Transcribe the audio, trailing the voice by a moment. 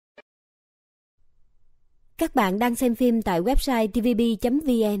Các bạn đang xem phim tại website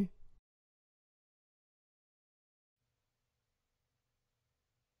tvb.vn.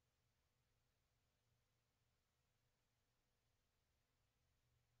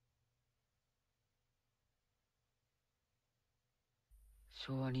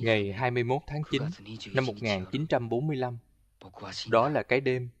 Ngày 21 tháng 9 năm 1945, đó là cái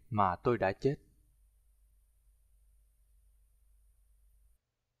đêm mà tôi đã chết.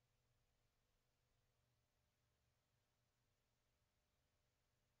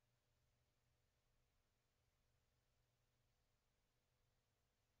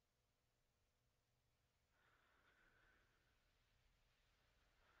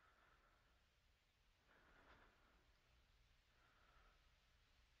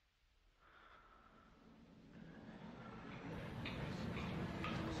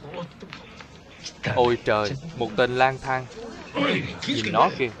 Ôi trời, một tên lang thang. Nhìn nó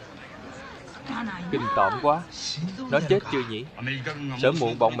kìa, kinh tởm quá. Nó chết chưa nhỉ? Sớm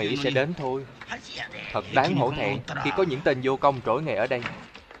muộn bọn Mỹ sẽ đến thôi. Thật đáng hổ thẹn khi có những tên vô công trỗi nghề ở đây.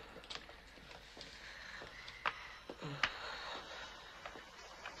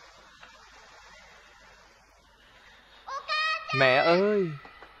 Mẹ ơi!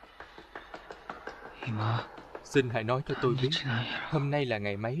 Xin hãy nói cho tôi biết, hôm nay là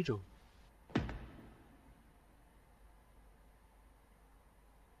ngày mấy rồi?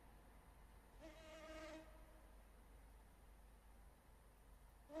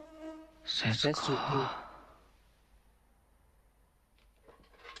 Setsuko.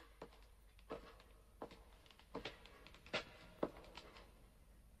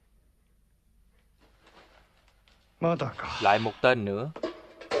 Lại một tên nữa.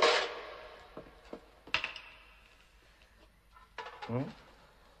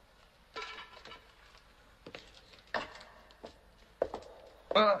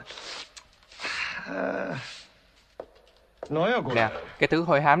 Nè, cái thứ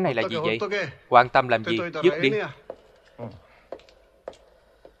hôi hám này là gì vậy? Quan tâm làm gì? Dứt đi.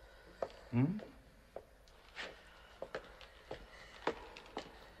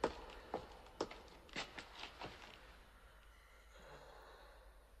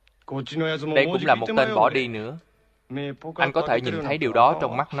 Đây cũng là một tên bỏ đi nữa. Anh có thể nhìn thấy điều đó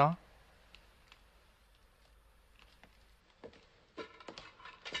trong mắt nó.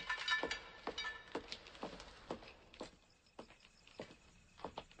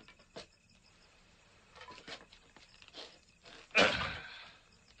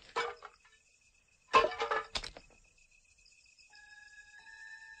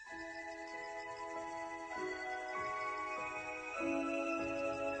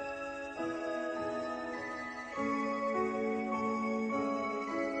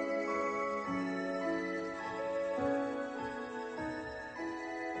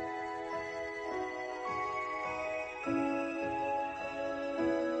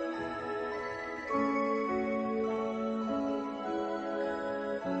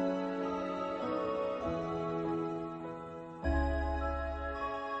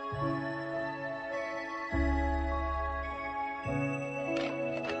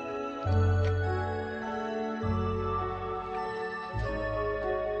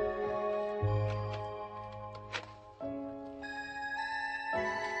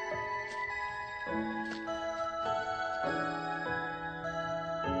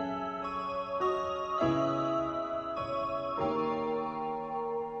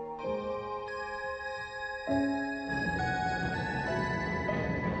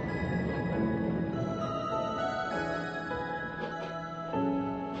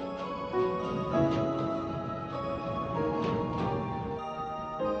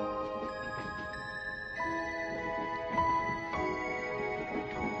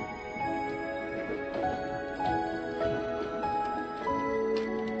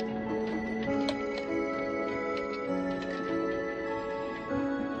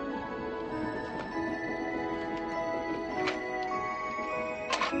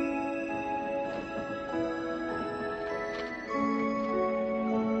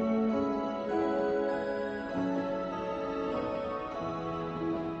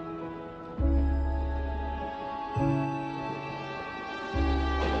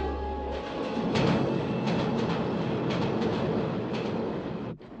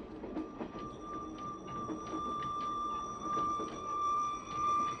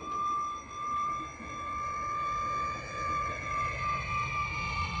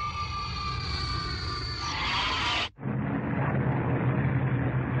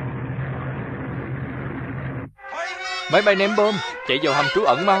 Máy bay ném bom, chạy vào hầm trú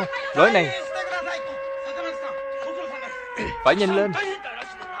ẩn mau. Lối này. Phải nhanh lên.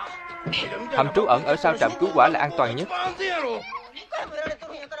 Hầm trú ẩn ở sau trạm cứu hỏa là an toàn nhất.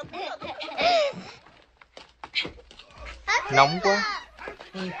 Nóng quá.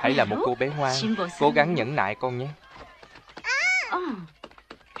 Hãy là một cô bé ngoan, cố gắng nhẫn nại con nhé.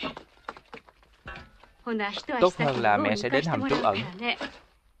 Tốt hơn là mẹ sẽ đến hầm trú ẩn.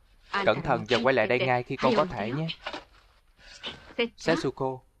 Cẩn thận và quay lại đây ngay khi con có thể nhé.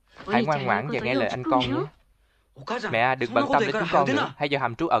 Setsuko, hãy ngoan ngoãn và nghe lời anh con nhé. Mẹ đừng bận tâm đến chúng con nữa. Hãy vào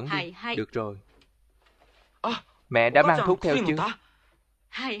hầm trú ẩn đi. Được rồi. Mẹ đã mang thuốc theo chứ?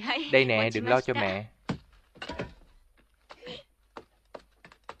 Đây nè, đừng lo cho mẹ.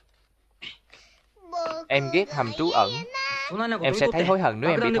 Em ghét hầm trú ẩn. Em sẽ thấy hối hận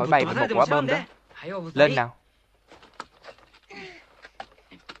nếu em bị thổi bay bởi một quả bom đó. Lên nào.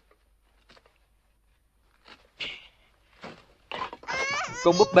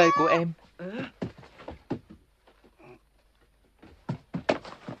 Con búp bê của em.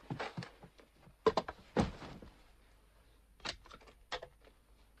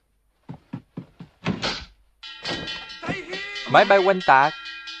 Máy bay oanh tạc.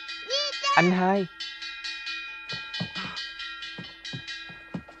 Anh hai.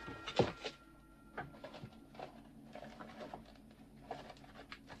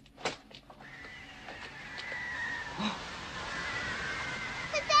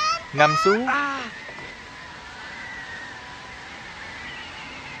 Nằm xuống.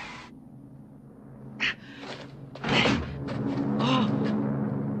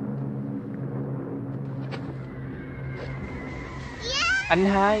 Anh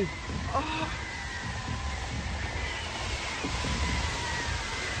hai.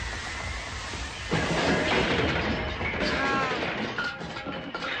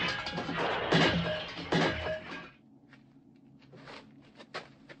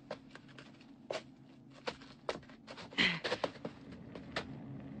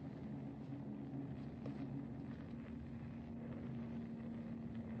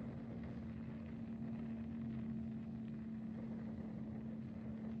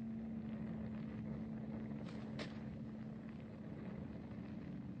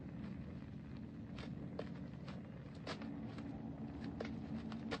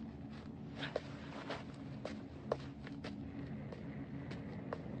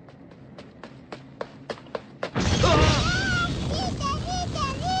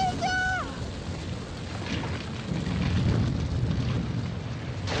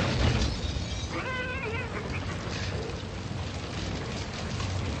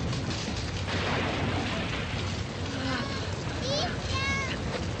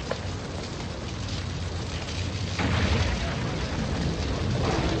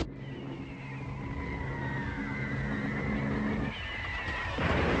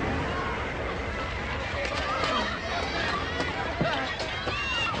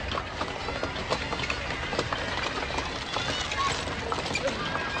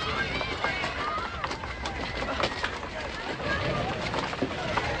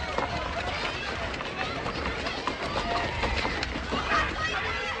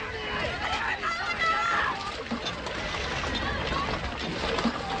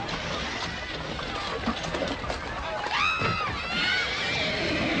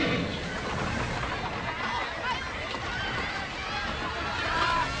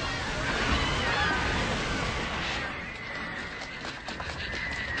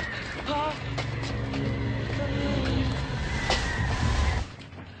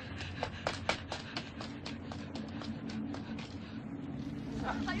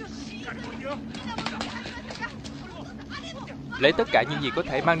 Lấy tất cả những gì có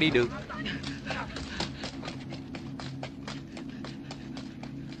thể mang đi được.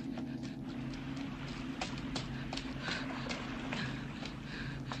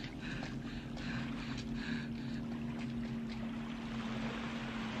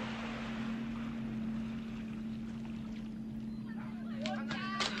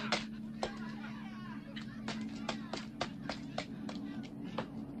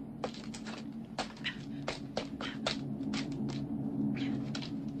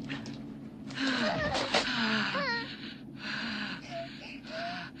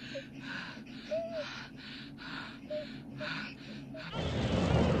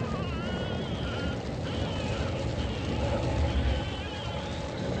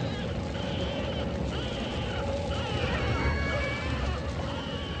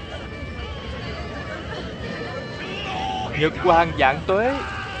 Nhật Hoàng vạn tuế.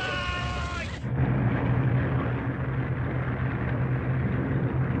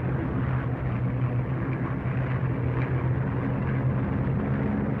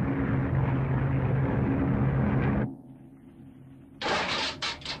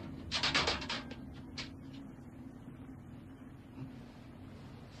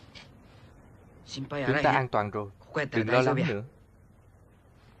 Chúng ta an toàn rồi, đừng lo lắng nữa.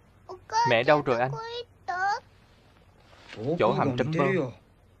 Mẹ đâu rồi anh? Chỗ hầm trống bơm.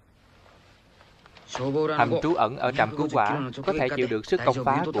 Hầm trú ẩn ở trạm cứu hỏa có thể chịu được sức công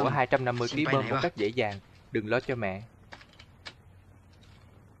phá của 250 kg bơm một cách dễ dàng. Đừng lo cho mẹ.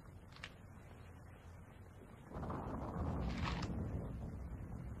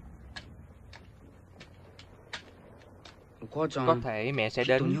 Có thể mẹ sẽ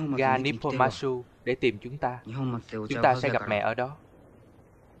đến ga Nippomatsu để tìm chúng ta. Chúng ta sẽ gặp mẹ ở đó.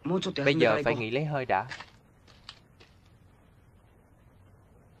 Bây giờ phải nghỉ lấy hơi đã.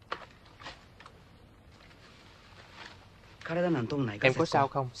 Em có sao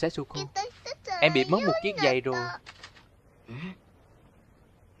không, Setsuko? Em bị mất một chiếc giày rồi.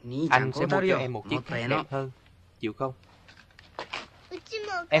 Anh sẽ mua cho em một chiếc khác đẹp hơn. Chịu không?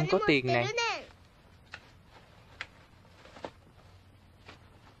 Em có tiền nè.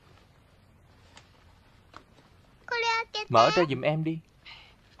 Mở ra giùm em đi.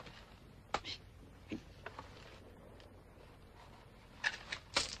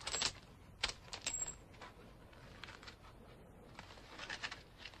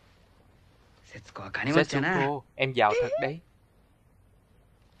 Setsuko, em giàu thật đấy.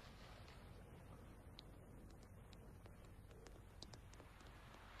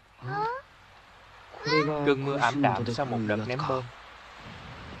 Cơn mưa ảm đạm sau một đợt ném bom.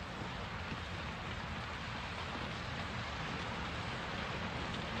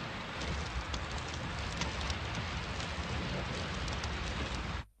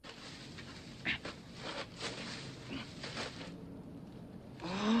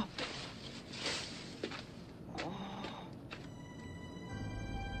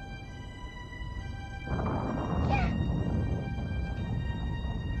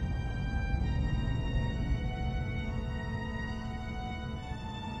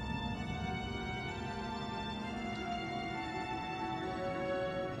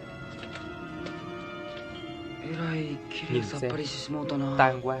 Nhìn xem,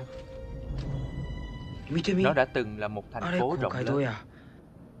 tan quang. Nó đã từng là một thành phố rộng lớn.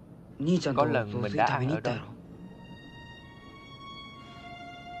 Có lần mình đã ăn ở đó.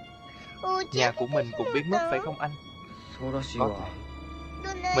 Nhà của mình cũng biến mất phải không anh? Có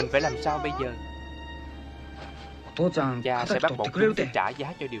thể. Mình phải làm sao bây giờ? Cha sẽ bắt bọn chúng phải trả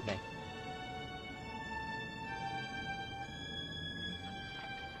giá cho điều này.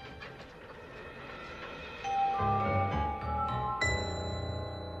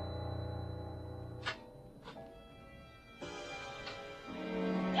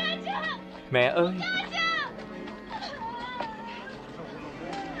 Mẹ ơi!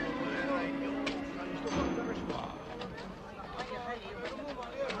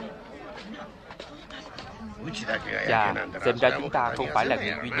 Chà, xem ra chúng ta không phải là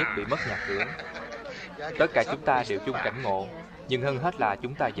người duy nhất bị mất nhà cửa. Tất cả chúng ta đều chung cảnh ngộ, nhưng hơn hết là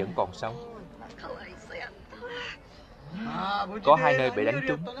chúng ta vẫn còn sống. Có 2 nơi bị đánh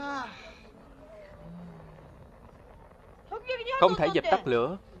trúng. Không thể dập tắt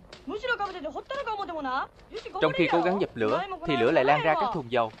lửa. Trong khi cố gắng dập lửa thì lửa lại lan ra các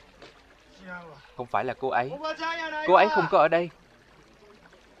thùng dầu. Không phải là cô ấy. Cô ấy không có ở đây.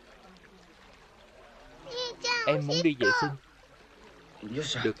 Em muốn đi vệ sinh.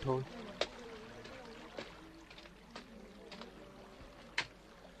 Được thôi.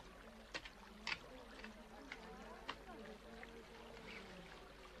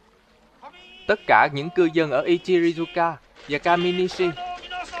 Tất cả những cư dân ở Ichirizuka và Kaminishi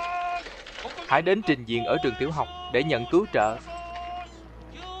hãy đến trình diện ở trường tiểu học để nhận cứu trợ.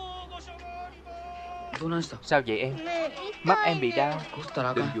 Sao vậy em? Mắt em bị đau.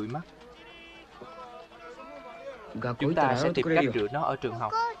 Đừng dụi mắt. Chúng ta sẽ tìm cách rửa nó ở trường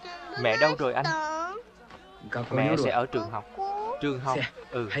học. Mẹ đâu rồi anh? Mẹ sẽ ở trường học. Trường học?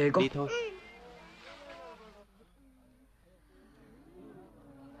 Ừ, đi thôi.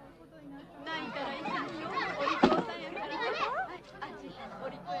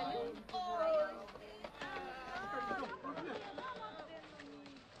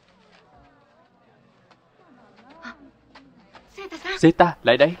 Seita,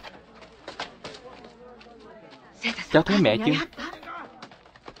 lại đây. Cháu thấy mẹ chưa?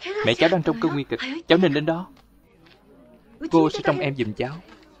 Mẹ cháu đang trong cơn nguy kịch. Cháu nên đến đó. Cô sẽ trông em giùm cháu.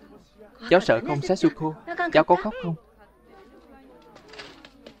 Cháu sợ không, Setsuko? Cháu có khóc không?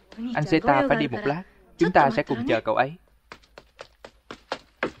 Anh Seita phải đi một lát. Chúng ta sẽ cùng chờ cậu ấy.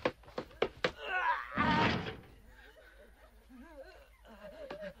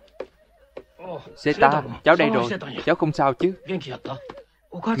 Seita, cháu đây rồi. Cháu không sao chứ?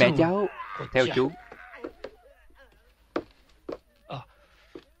 Mẹ cháu theo chú.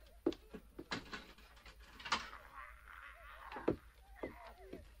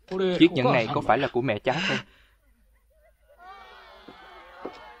 Chiếc nhẫn này có phải là của mẹ cháu không?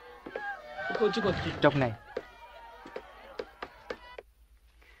 Trong này.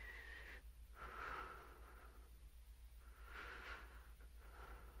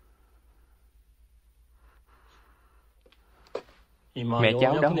 Mẹ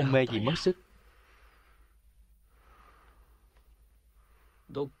cháu đã hôn mê vì mất sức.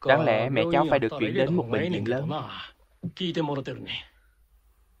 Đáng lẽ mẹ cháu phải được chuyển đến một bệnh viện lớn.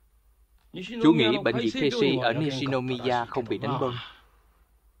 Chú nghĩ bệnh viện Keshi ở Nishinomiya không bị đánh bom.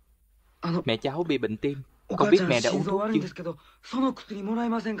 Mẹ cháu bị bệnh tim. Không biết mẹ đã uống thuốc chưa?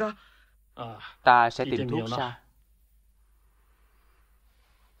 Ta sẽ tìm thuốc sau.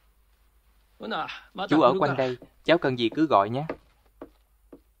 Chú ở quanh đây, cháu cần gì cứ gọi nhé.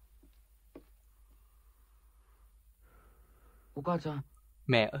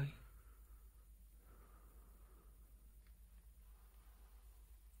 Mẹ ơi.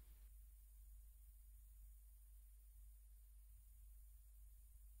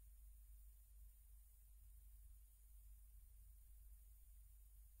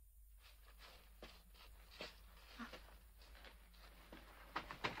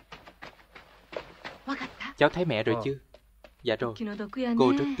 Cháu thấy mẹ rồi chưa? Dạ rồi.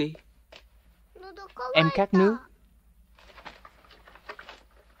 Cô rất tiếc. Em khát nước.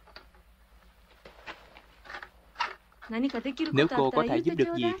 Nếu cô có thể giúp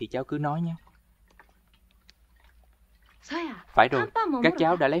được gì thì cháu cứ nói nhé. Phải rồi, các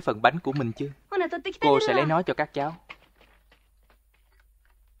cháu đã lấy phần bánh của mình chưa? Cô sẽ lấy nó cho các cháu.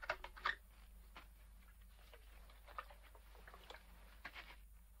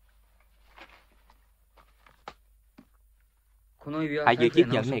 Hãy giữ chiếc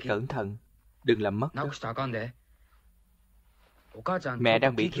nhẫn này cẩn thận, đừng làm mất đó. Mẹ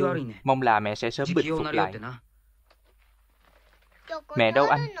đang bị thương, mong là mẹ sẽ sớm bình phục lại. Mẹ đâu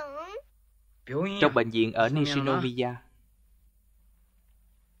anh? Trong bệnh viện ở Nishinomiya.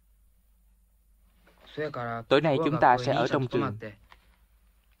 Tối nay chúng ta sẽ ở trong trường.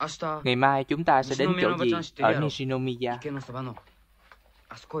 Ngày mai chúng ta sẽ đến chỗ gì ở Nishinomiya?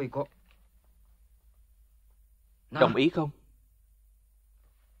 Đồng ý không?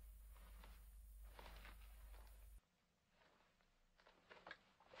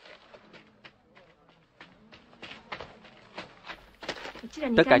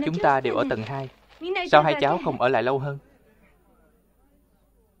 Tất cả chúng ta đều ở tầng 2. Sao hai cháu không ở lại lâu hơn?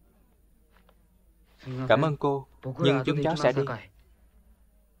 Cảm ơn cô, nhưng chúng cháu sẽ đi.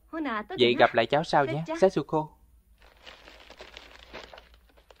 Vậy gặp lại cháu sau nhé, Setsuko.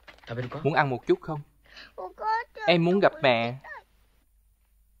 Muốn ăn một chút không? Em muốn gặp mẹ.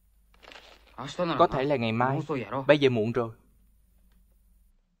 Có thể là ngày mai. Bây giờ muộn rồi.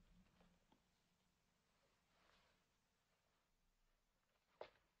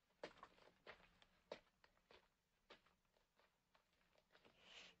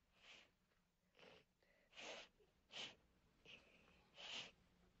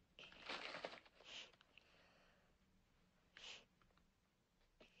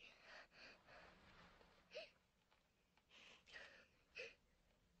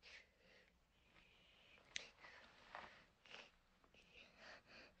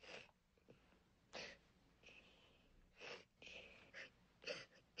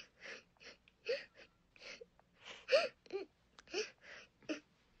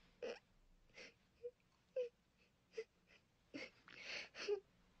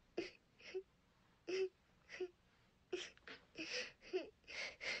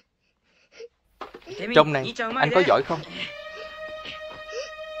 Trong này, anh có giỏi không?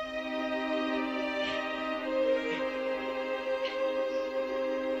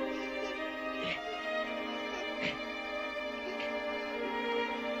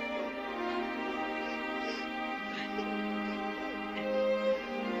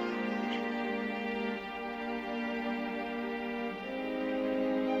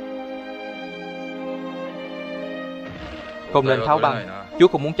 Không nên tháo băng. Chú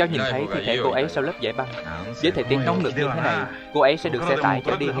không muốn cháu nhìn thấy thi thể cô ấy sau lớp giải băng. Với thời tiết nóng nực như thế này, cô ấy sẽ được xe tải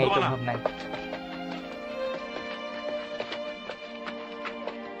chở đi ngay trong hôm nay.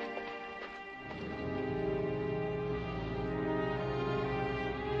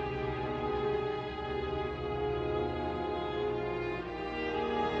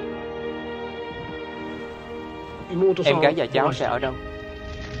 Em gái và cháu sẽ ở đâu?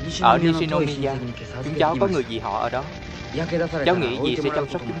 Ở Nishinomiya. Chúng cháu có người gì họ ở đó. Cháu nghĩ gì sẽ chăm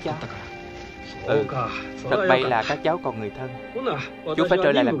sóc chúng cháu? Thật may là các cháu còn người thân. Chú phải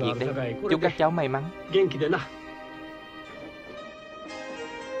trở lại làm việc đây. Chúc các cháu may mắn.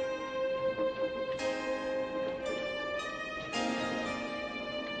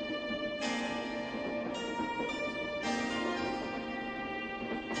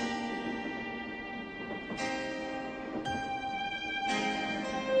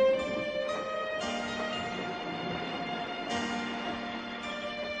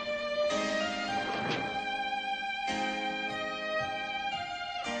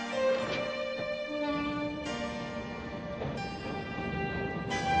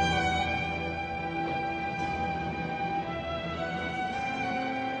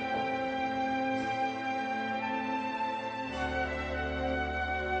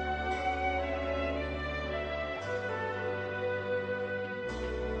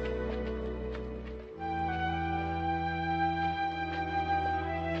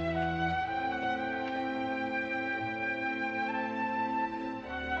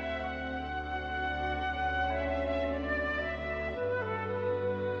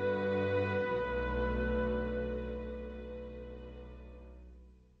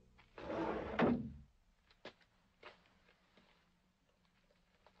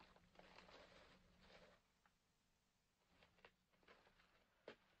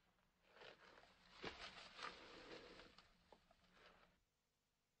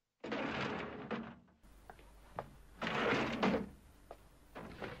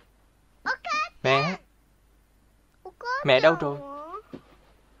 Mẹ đâu rồi?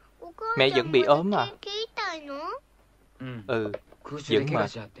 Mẹ vẫn bị ốm à? Ừ, vẫn mà.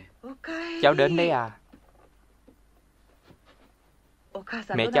 Cháu đến đấy à?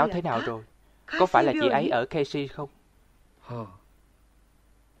 Mẹ cháu thế nào rồi? Có phải là chị ấy ở Keishi không?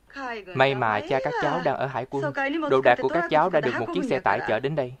 May mà cha các cháu đang ở hải quân. Đồ đạc của các cháu đã được một chiếc xe tải chở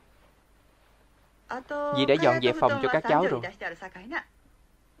đến đây. Dì đã dọn dẹp phòng cho các cháu rồi.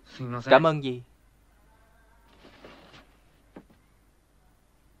 Cảm ơn dì.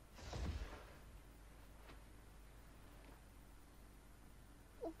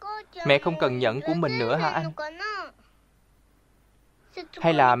 Mẹ không cần nhẫn của mình nữa hả anh?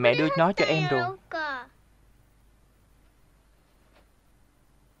 Hay là mẹ đưa nó cho em rồi?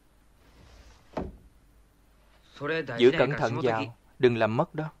 Giữ cẩn thận vào, đừng làm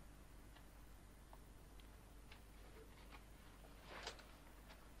mất đó.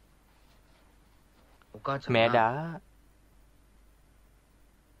 Mẹ đã...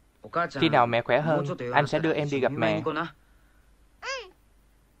 Khi nào mẹ khỏe hơn, anh sẽ đưa em đi gặp mẹ.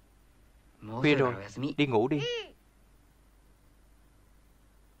 Khuya rồi, đi ngủ đi.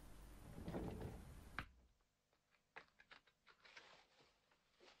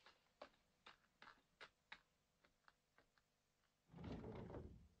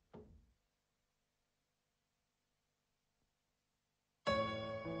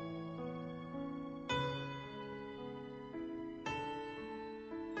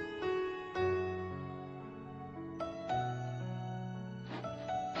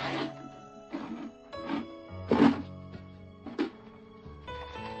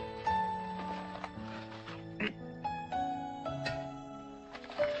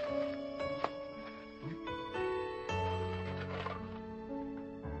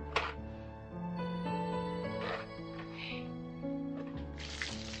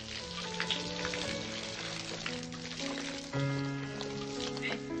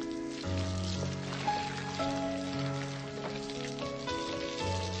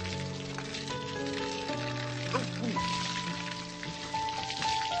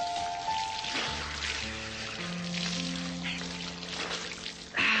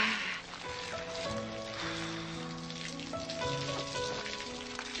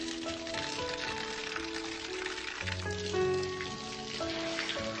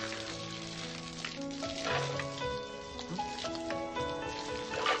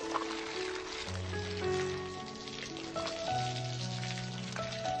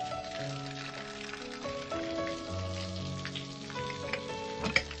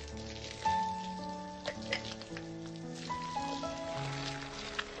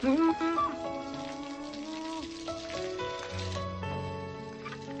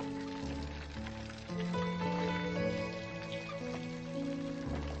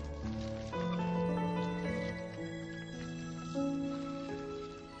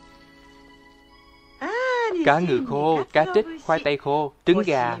 Cá ngừ khô, cá trích, khoai tây khô, trứng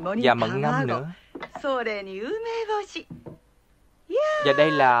gà và mận ngâm nữa. Và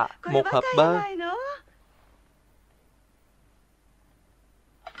đây là một hộp bơ.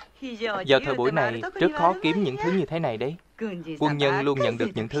 Vào thời buổi này, rất khó kiếm những thứ như thế này đấy. Quân nhân luôn nhận được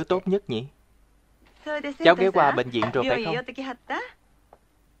những thứ tốt nhất nhỉ? Cháu ghé qua bệnh viện rồi phải không?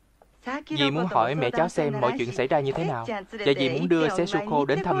 Dì muốn hỏi mẹ cháu xem mọi chuyện xảy ra như thế nào. Và dì muốn đưa Setsuko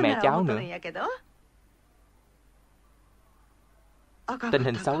đến thăm mẹ cháu nữa. Tình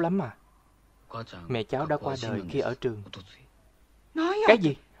hình xấu lắm à? Mẹ cháu đã qua đời khi ở trường. Cái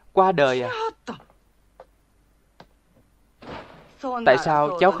gì? Qua đời à? Tại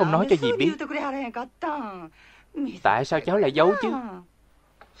sao cháu không nói cho dì biết? Tại sao cháu lại giấu chứ?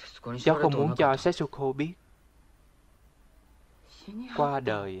 Cháu không muốn cho Setsuko biết. Qua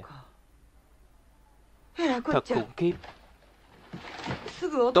đời à? Thật khủng khiếp.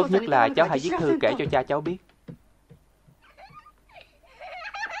 Tốt nhất là cháu hãy viết thư kể cho cha cháu biết.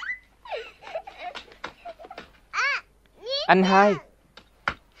 Anh hai,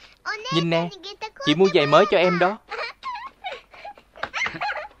 nhìn nè, chị mua giày mới cho em đó.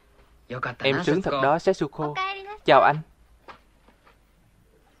 Em sướng thật đó, Setsuko. Chào anh.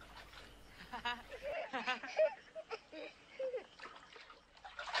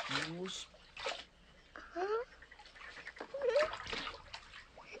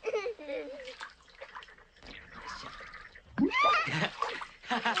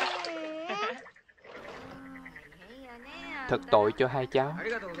 Thật tội cho hai cháu.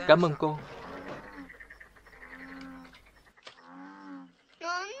 Cảm ơn cô.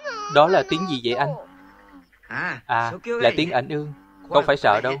 Đó là tiếng gì vậy anh? À, là tiếng ảnh ương. Không phải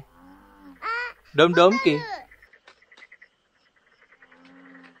sợ đâu. Đốm đốm kìa.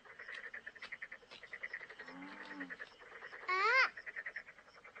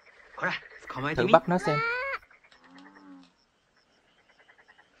 Thử bắt nó xem.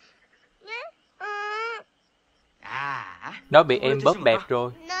 Nó bị em bóp bẹp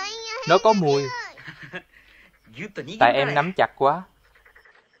rồi. Nó có mùi. Tại em nắm chặt quá.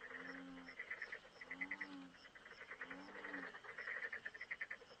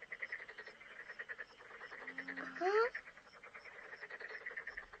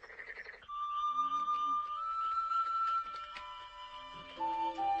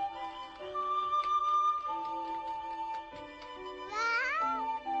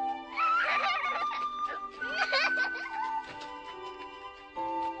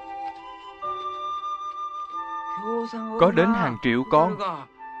 Có đến hàng triệu con.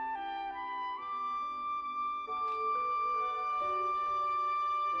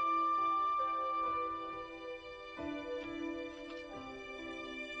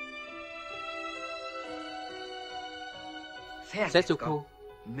 Setsuko,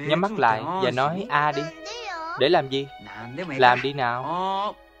 nhắm mắt lại và nói A đi. Để làm gì? Làm đi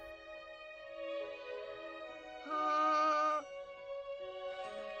nào.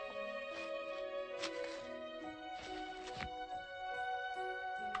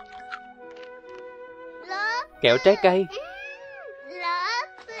 Kẹo trái cây.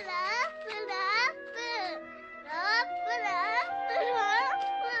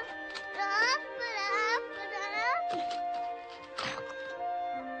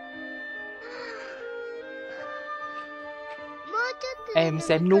 Em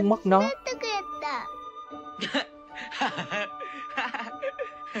xem nuốt mất nó.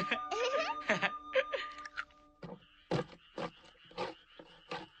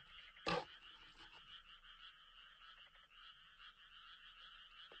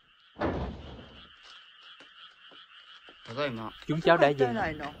 Chúng cháu đã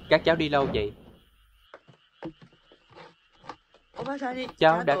về. Các cháu đi lâu vậy?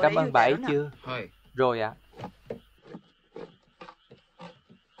 Cháu đã cảm ơn bà ấy chưa? Rồi ạ.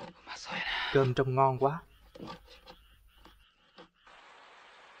 Cơm trông ngon quá.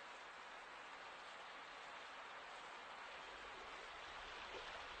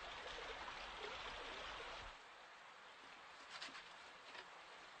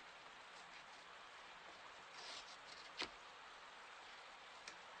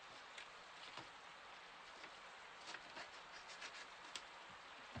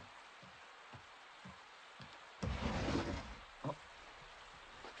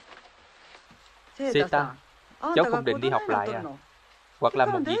 Seita, cháu không định đi học lại à? Hoặc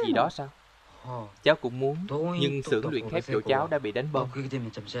làm một việc gì đó sao? Cháu cũng muốn, nhưng xưởng luyện thép chỗ cháu đã bị đánh bom.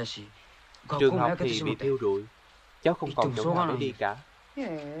 Trường học thì bị thiêu rụi. Cháu không còn chỗ nào để đi cả.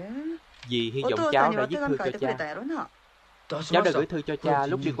 Dì hy vọng cháu đã viết thư cho cha. Cháu đã gửi thư cho cha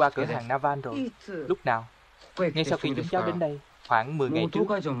lúc đi qua cửa hàng Navan rồi. Lúc nào? Ngay sau khi chúng cháu đến đây, khoảng 10 ngày trước.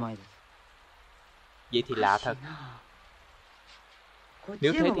 Vậy thì lạ thật.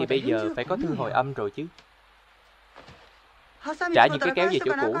 Nếu thế thì bây giờ phải có thư hồi âm rồi chứ. Trả những cái kéo về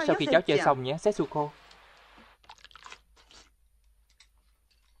chỗ cũ sau khi cháu chơi xong nhé, Setsuko.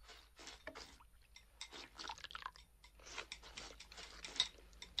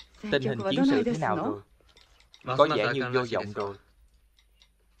 Tình hình chiến sự thế nào rồi? Có vẻ như vô vọng rồi.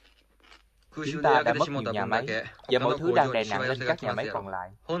 Chúng ta đã mất nhiều nhà máy, và mọi thứ đang đè nặng lên các nhà máy còn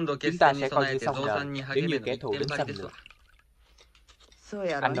lại. Chúng ta sẽ coi như xong đời nếu như kẻ thù đến xâm lược.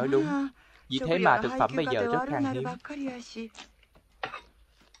 Anh nói đúng. Vì thế mà thực phẩm bây giờ rất khan hiếm.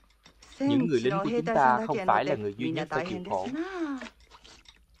 Những người lính của chúng ta không phải là người duy nhất phải chịu khổ.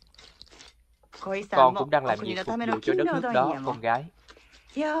 Con cũng đang làm việc phục vụ cho đất nước đó, con gái.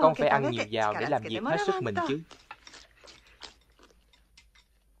 Con phải ăn nhiều vào để làm việc hết sức mình chứ.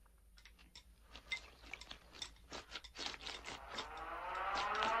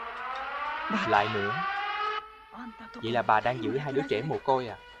 Lại nữa. Vậy là bà đang giữ hai đứa trẻ mồ côi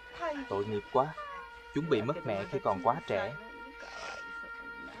à? Tội nghiệp quá. Chúng bị mất mẹ khi còn quá trẻ.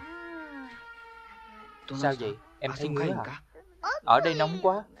 Sao vậy? Em thấy ngứa hả? Ở đây nóng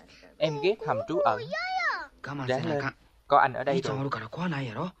quá. Em ghét hầm trú ẩn. Ráng lên. Có anh ở đây rồi.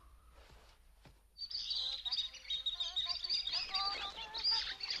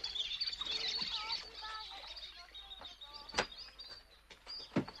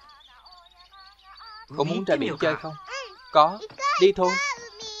 Có muốn ra biển chơi không? Có. Đi thôi.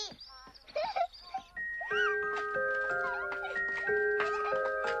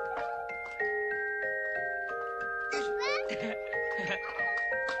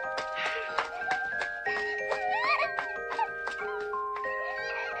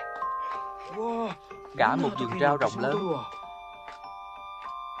 Cả một vườn rau rộng lớn.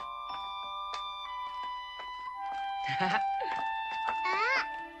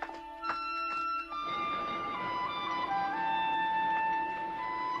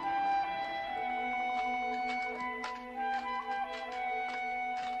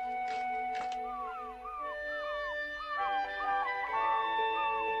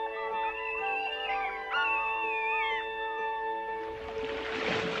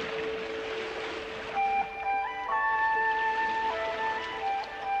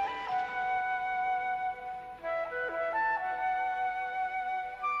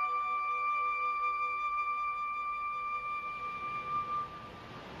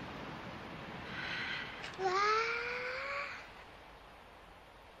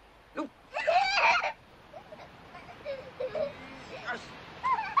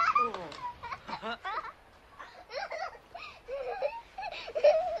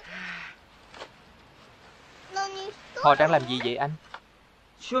 Họ đang làm gì vậy anh?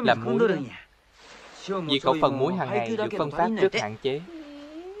 Làm muối đó. Vì khẩu phần muối hàng ngày được phân phát rất hạn chế.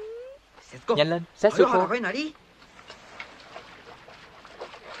 Nhanh lên, Setsuko.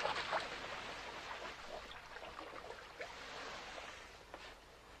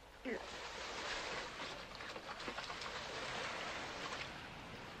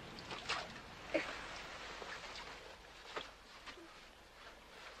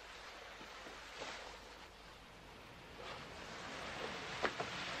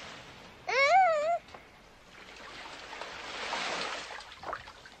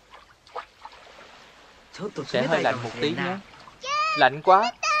 Sẽ hơi lạnh một tí nhé. Lạnh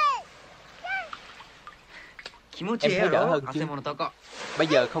quá. Em thấy đỡ hơn chứ? Bây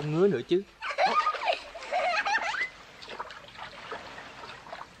giờ không ngứa nữa chứ?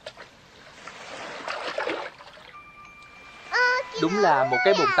 Đúng là một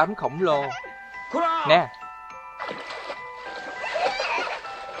cái bồn tắm khổng lồ. Nè.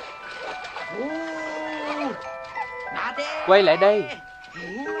 Quay lại đây.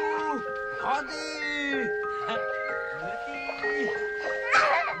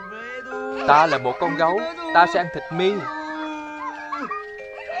 Ta là một con gấu. Ta sẽ ăn thịt miên.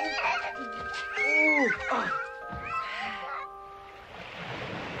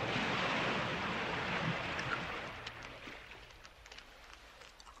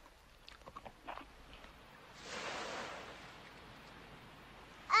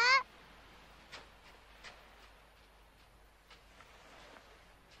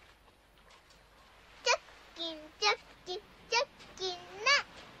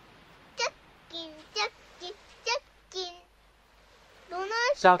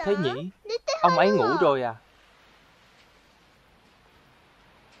 Sao thế nhỉ? Ông ấy ngủ rồi à?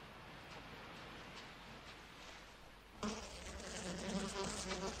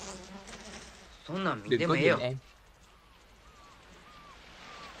 Đừng có nhìn em.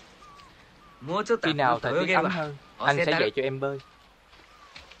 Khi nào thời tiết ấm hơn, anh sẽ dạy cho em bơi.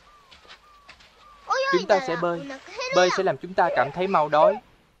 Chúng ta sẽ bơi. Bơi sẽ làm chúng ta cảm thấy mau đói.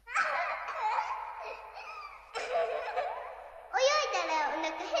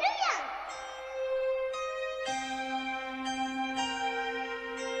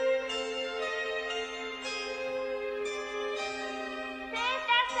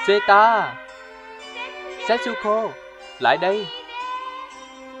 Seita! Setsuko! Lại đây!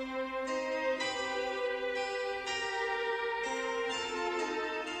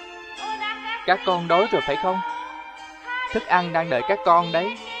 Các con đói rồi phải không? Thức ăn đang đợi các con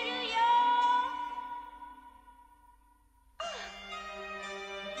đấy.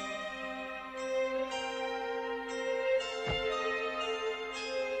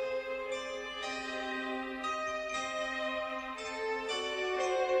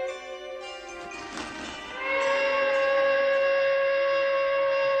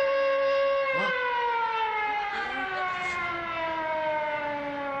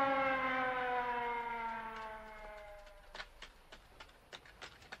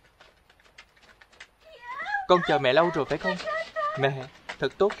 Con chờ mẹ lâu rồi phải không? Mẹ,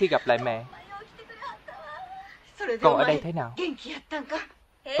 thật tốt khi gặp lại mẹ. Con ở đây thế nào?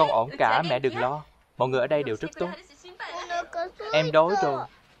 Con ổn cả, mẹ đừng lo. Mọi người ở đây đều rất tốt. Em đói rồi.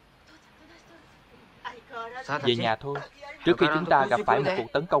 Về nhà thôi. Trước khi chúng ta gặp phải một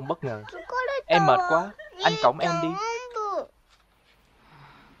cuộc tấn công bất ngờ. Em mệt quá. Anh cõng em đi.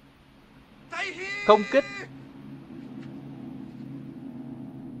 Không kích.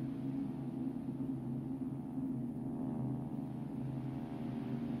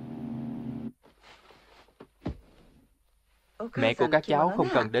 Mẹ của các cháu không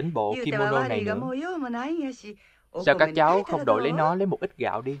cần đến bộ kimono này nữa. Sao các cháu không đổi lấy nó lấy một ít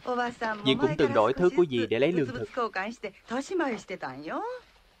gạo đi? Dì cũng từng đổi thứ của dì để lấy lương thực.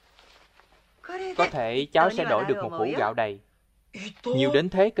 Có thể cháu sẽ đổi được một hũ gạo đầy. Nhiều đến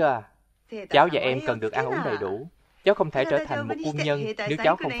thế cơ à? Cháu và em cần được ăn uống đầy đủ. Cháu không thể trở thành một quân nhân nếu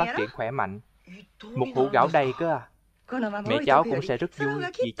cháu không phát triển khỏe mạnh. Một hũ gạo đầy cơ à? Mẹ cháu cũng sẽ rất vui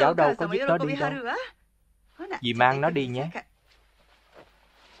vì cháu đâu có giúp nó đi đâu. Dì mang nó đi nhé.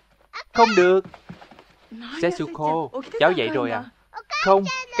 Không được. Setsuko, cháu dậy rồi à? Không,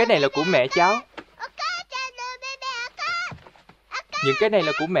 cái này là của mẹ cháu. Những cái này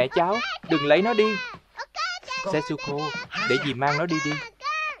là của mẹ cháu. Đừng lấy nó đi. Setsuko, để dì mang nó đi đi.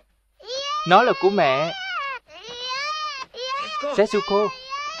 Nó là của mẹ. Setsuko.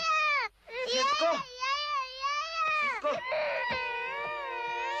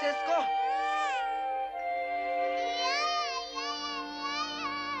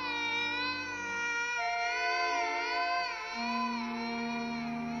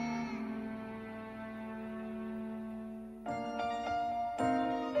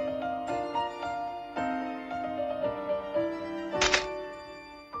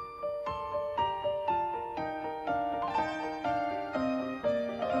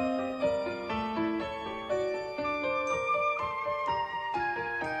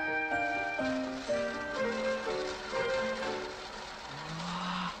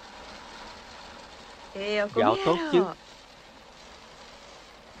 Gạo tốt chứ.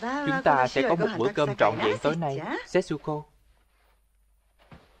 Chúng ta sẽ có một bữa cơm trọn vẹn tối nay, Setsuko.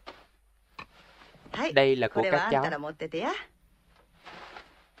 Đây là của các cháu.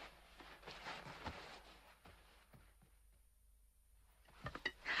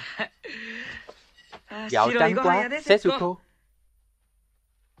 Gạo trắng quá, Setsuko.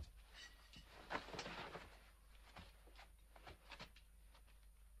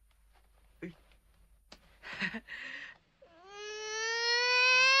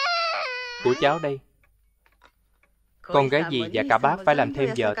 Của cháu đây. Con gái dì và cả bác phải làm thêm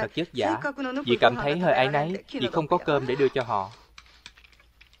giờ thật vất vả. Dì cảm thấy hơi áy náy vì không có cơm để đưa cho họ.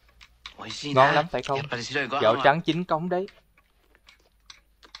 Ngon lắm phải không? Gạo trắng chính cống đấy.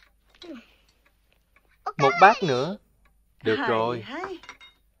 Một bát nữa. Được rồi.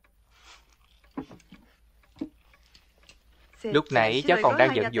 Lúc nãy cháu còn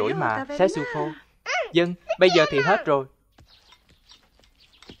đang giận dỗi mà, Setsuko. Vâng, bây giờ thì hết rồi.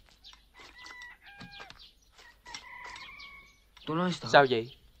 Sao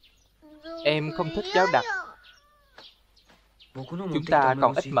vậy? Em không thích cháo đặc. Chúng ta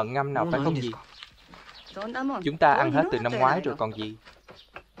còn ít mận ngâm nào phải không gì? Chúng ta ăn hết từ năm ngoái rồi còn gì.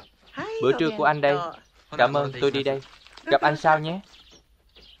 Bữa trưa của anh đây. Cảm ơn, tôi đi đây. Gặp anh sau nhé.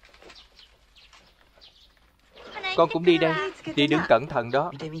 Con cũng đi đây. Đi đứng cẩn thận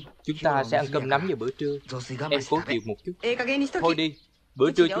đó. Chúng ta sẽ ăn cơm nắm vào bữa trưa. Em cố chịu một chút. Thôi đi.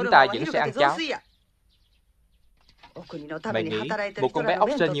 Bữa trưa chúng ta vẫn sẽ ăn cháo. Mày nghĩ một con bé ốc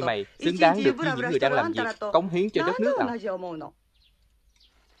sên như mày xứng đáng được với những người đang làm việc cống hiến cho đất nước à?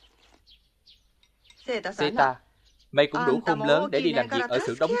 Seita, mày cũng đủ khôn lớn để đi làm việc ở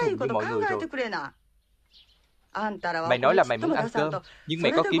xưởng đóng thùng như mọi người rồi. Mày nói là mày muốn ăn cơm, nhưng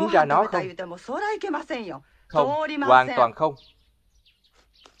mày có kiếm ra nó không? Không, hoàn toàn không.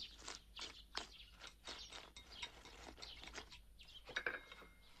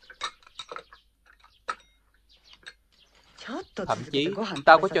 Thậm chí,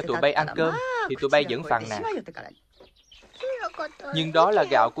 tao có cho tụi bay ăn cơm, thì tụi bay vẫn phàn nàn. Nhưng đó là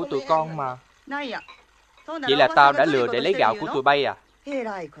gạo của tụi con mà. Vậy là tao đã lừa để lấy gạo của tụi bay à?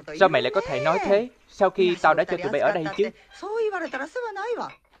 Sao mày lại có thể nói thế, sau khi tao đã cho tụi bay ở đây chứ?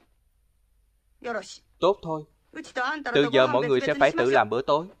 Tốt thôi. Từ giờ mọi người sẽ phải tự làm bữa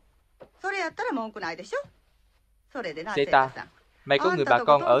tối. Seita, mày có người bà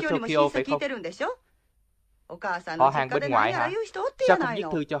con ở Tokyo phải không? Họ hàng bên ngoại hả? Sao không viết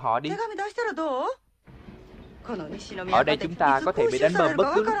thư cho họ đi? Ở đây chúng ta có thể bị đánh bom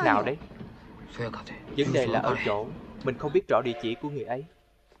bất cứ lúc nào đấy. Vấn đề là ở chỗ mình không biết rõ địa chỉ của người ấy.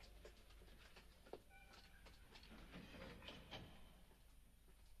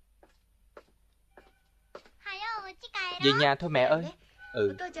 Về nhà thôi mẹ ơi.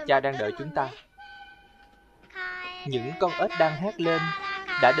 Ừ, cha đang đợi chúng ta. Những con ếch đang hét lên.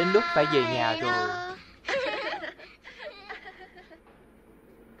 Đã đến lúc phải về nhà rồi.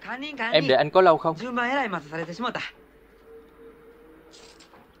 Em đợi anh có lâu không?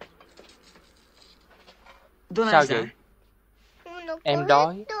 Sao vậy? Em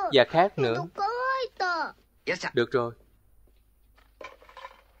đói và khát nữa. Được rồi.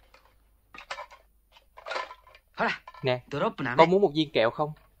 Nè, con muốn một viên kẹo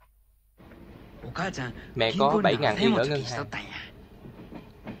không? Mẹ có 7.000 yên ở ngân hàng.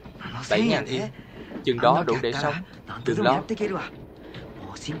 7.000 yên. Chừng đó đủ để sống. Đừng lo.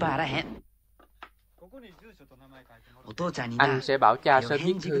 Anh sẽ bảo cha sớm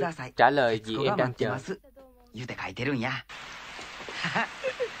viết thư trả lời gì em đang chờ.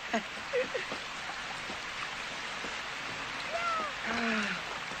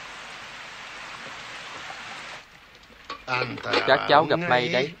 Các cháu gặp may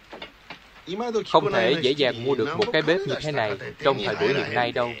đấy. Không thể dễ dàng mua được một cái bếp như thế này trong thời buổi hiện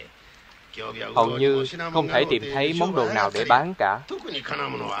nay đâu. Hầu như không thể tìm thấy món đồ nào để bán cả.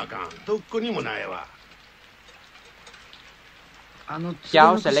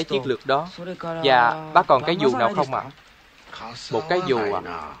 Cháu sẽ lấy chiếc lược đó. Và bác còn cái dù nào không ạ? Một cái dù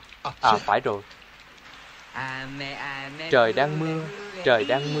à? À phải rồi. Trời đang mưa, Trời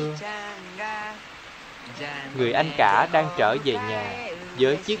đang mưa. Người anh cả đang trở về nhà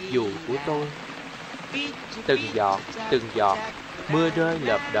với chiếc dù của tôi. Từng giọt, mưa rơi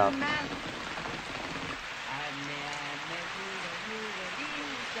lợp đợp.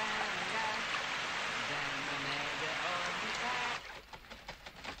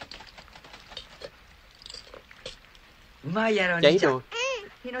 Cháy rồi.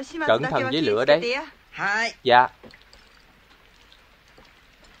 Cẩn thận với lửa đấy. Dạ.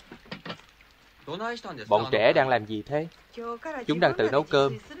 Bọn trẻ đang làm gì thế? Chúng đang tự nấu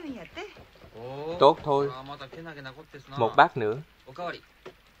cơm. Tốt thôi. Một bát nữa.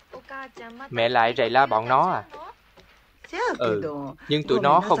 Mẹ lại rầy la bọn nó à? Nhưng tụi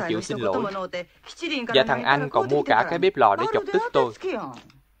nó không chịu xin lỗi. Và thằng anh còn mua cả cái bếp lò để chọc tức tôi.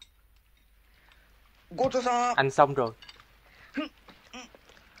 Anh xong rồi.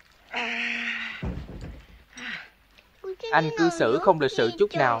 Anh cư xử không lịch sự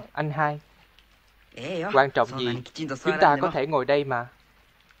chút nào, anh hai. Quan trọng gì? Chúng ta có thể ngồi đây mà.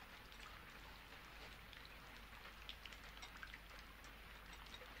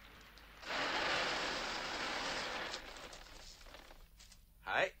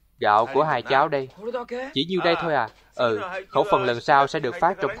 Gạo của hai cháu đây. Chỉ nhiêu đây thôi à? Khẩu phần lần sau sẽ được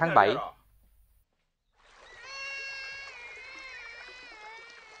phát trong tháng 7.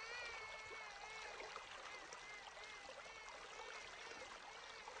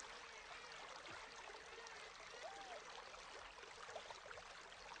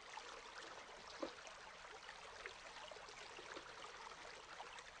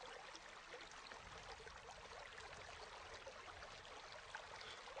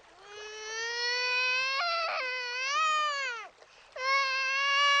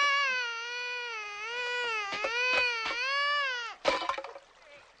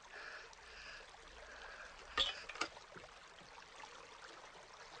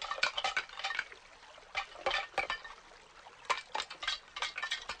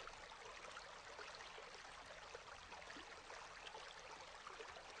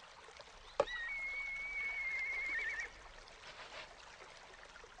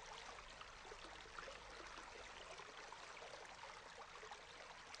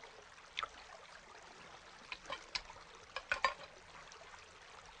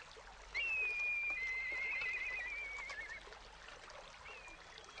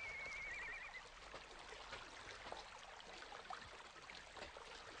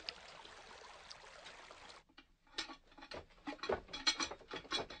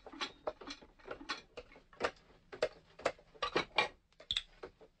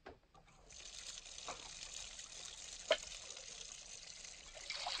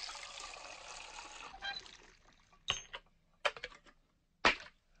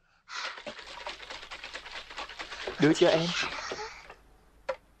 Đưa cho em.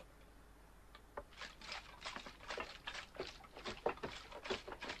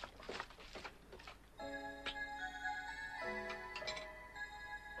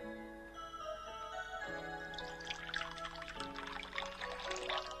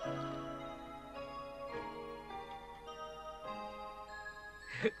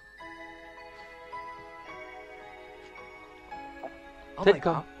 Thích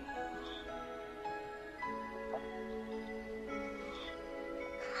không?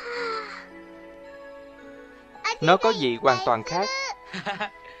 Nó có gì hoàn toàn khác.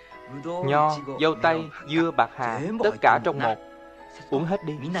 Nho, dâu tây, dưa, bạc hà, tất cả trong một. Uống hết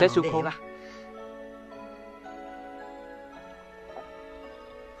đi, Setsuko.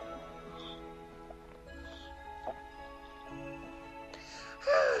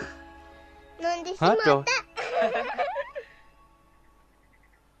 Hết rồi.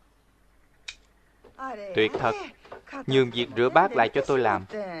 Tuyệt thật. Nhường việc rửa bát lại cho tôi làm.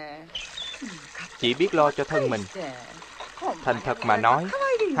 Chỉ biết lo cho thân mình. Thành thật mà nói,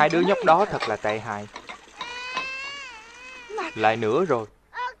 hai đứa nhóc đó thật là tệ hại. Lại nữa rồi.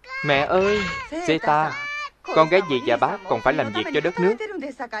 Mẹ ơi, Seita, con gái dì và bác còn phải làm việc cho đất nước.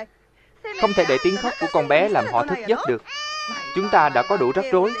 Không thể để tiếng khóc của con bé làm họ thức giấc được. Chúng ta đã có đủ rắc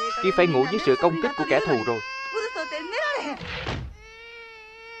rối khi phải ngủ dưới sự công kích của kẻ thù rồi.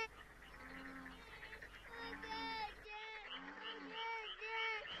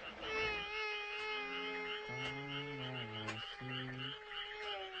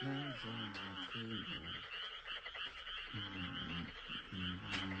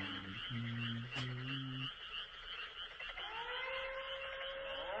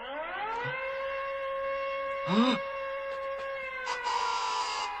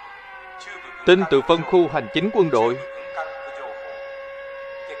 Tin từ phân khu hành chính quân đội.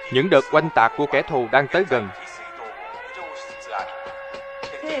 Những đợt oanh tạc của kẻ thù đang tới gần.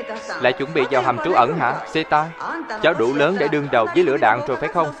 Lại chuẩn bị vào hầm trú ẩn hả, Seita? Cháu đủ lớn để đương đầu với lửa đạn rồi phải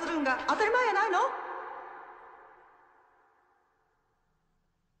không?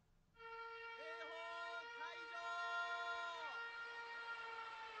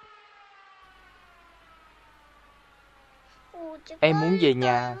 Em muốn về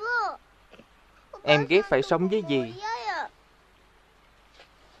nhà. Em ghét phải sống với dì.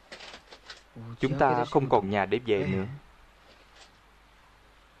 Chúng ta không còn nhà để về nữa.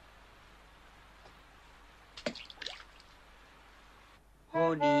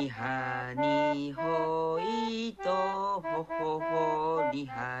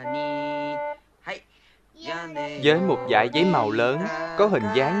 Với một dải giấy màu lớn, có hình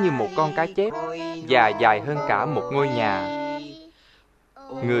dáng như một con cá chép và dài hơn cả một ngôi nhà.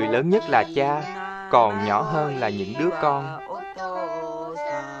 Người lớn nhất là cha, còn nhỏ hơn là những đứa con.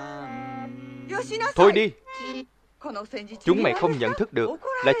 Thôi đi! Chúng mày không nhận thức được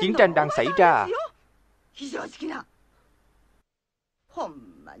là chiến tranh đang xảy ra à?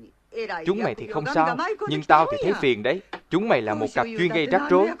 Chúng mày thì không sao, nhưng tao thì thấy phiền đấy. Chúng mày là một cặp chuyên gây rắc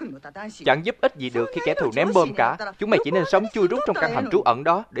rối, chẳng giúp ích gì được khi kẻ thù ném bom cả. Chúng mày chỉ nên sống chui rút trong căn hầm trú ẩn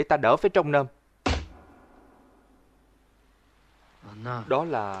đó, để ta đỡ phải trông nom. Đó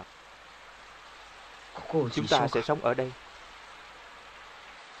là chúng ta sẽ sống ở đây.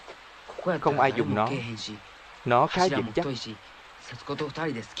 Không ai dùng nó. Nó khá vững chắc.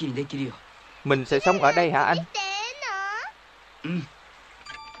 Mình sẽ sống ở đây hả anh?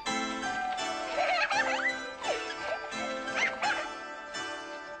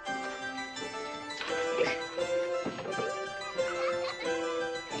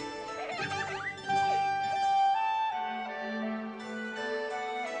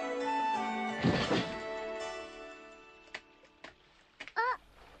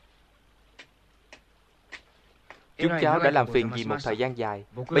 Chúng cháu đã làm phiền dì một thời gian dài.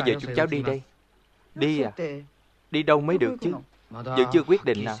 Bây giờ chúng cháu đi đây. Đi à? Đi đâu mới được chứ? Vẫn chưa quyết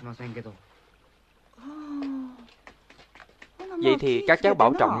định à? Vậy thì các cháu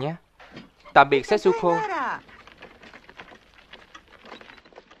bảo trọng nhé. Tạm biệt Setsuko.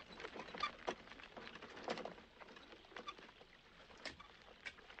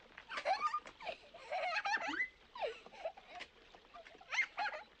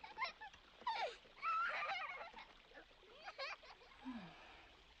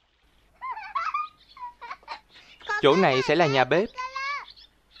 Chỗ này sẽ là nhà bếp.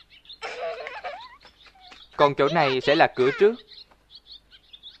 Còn chỗ này sẽ là cửa trước.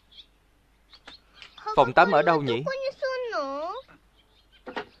 Phòng tắm ở đâu nhỉ?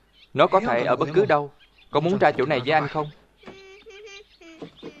 Nó có thể ở bất cứ đâu. Có muốn ra chỗ này với anh không?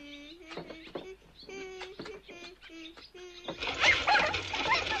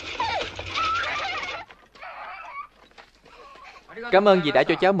 Cảm ơn dì đã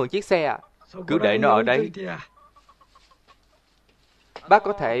cho cháu mượn chiếc xe ạ. Cứ để nó ở đấy. Bác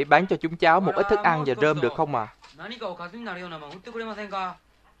có thể bán cho chúng cháu một ít thức ăn và rơm được không à?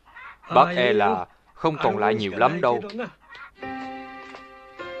 Bác e là không còn lại nhiều lắm đâu.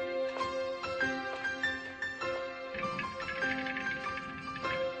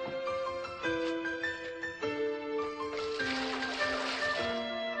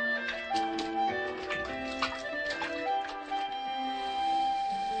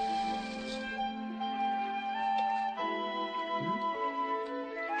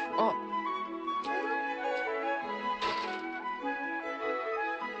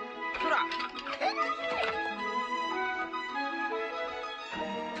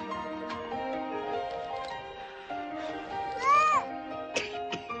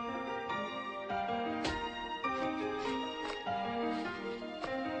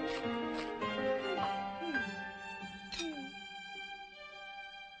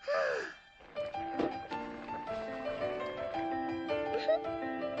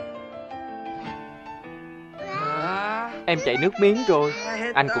 Em chảy nước miếng rồi.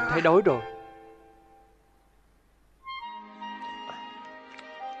 Anh cũng thấy đói rồi.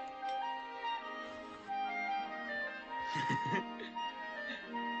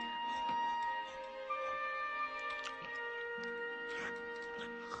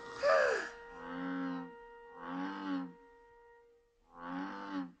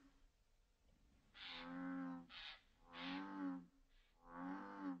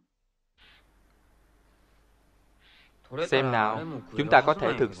 Xem nào, chúng ta có thể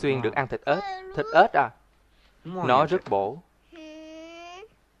thường xuyên được ăn thịt ếch. Thịt ếch à? Nó rất bổ.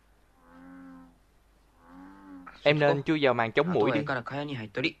 Em nên chui vào màn chống muỗi đi.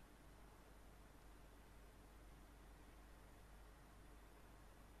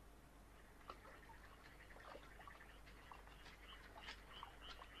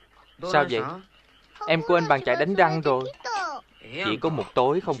 Sao vậy? Em của anh bàn chải đánh răng rồi. Chỉ có một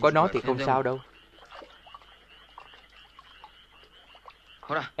tối không có nó thì không sao đâu.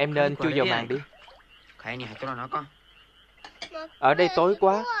 Em nên chui vào màn đi. Ở đây tối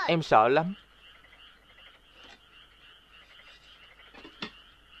quá, em sợ lắm.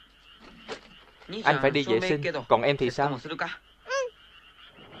 Anh phải đi vệ sinh, còn em thì sao?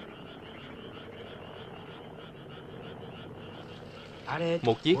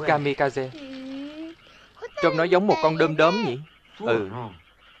 Một chiếc kamikaze. Trông nó giống một con đom đóm nhỉ? Ừ.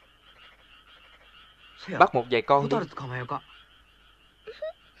 Bắt một vài con đi.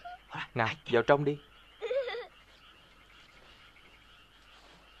 Nào, vào trong đi.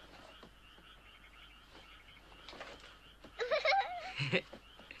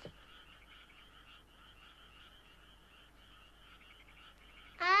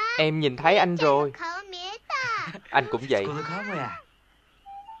 Em nhìn thấy anh rồi. Anh cũng vậy.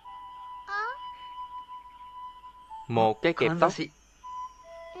 Một cái kẹp tóc.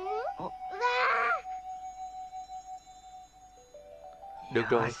 Được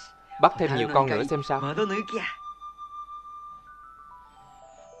rồi, bắt thêm nhiều con nữa xem sao.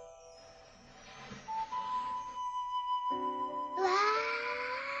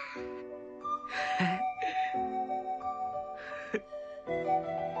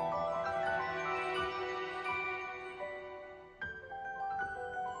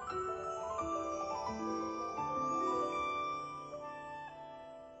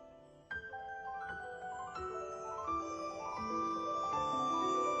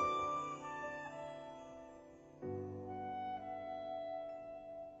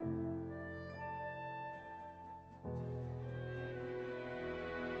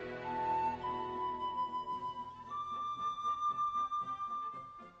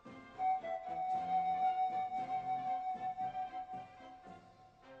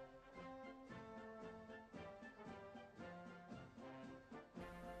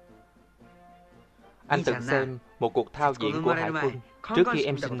 Anh từng xem một cuộc thao diễn của hải quân trước khi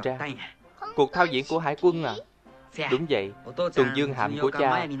em sinh ra. Cuộc thao diễn của hải quân à? Đúng vậy, tuần dương hạm của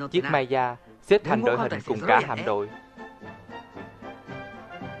cha, chiếc Maya, xếp thành đội hình cùng cả hạm đội.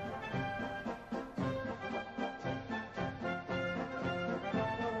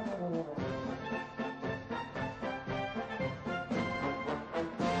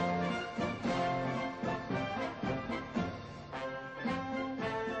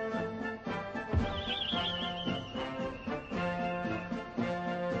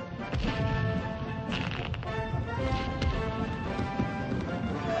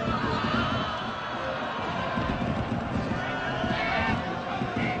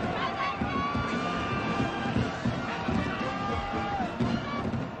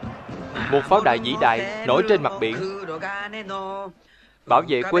 Một pháo đài vĩ đại nổi trên mặt biển, bảo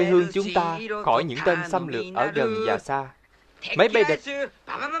vệ quê hương chúng ta khỏi những tên xâm lược ở gần và xa. Máy bay địch.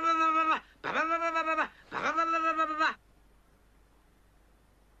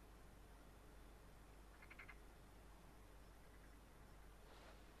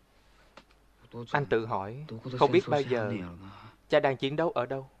 Anh tự hỏi, không biết bao giờ cha đang chiến đấu ở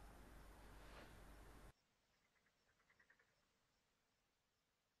đâu.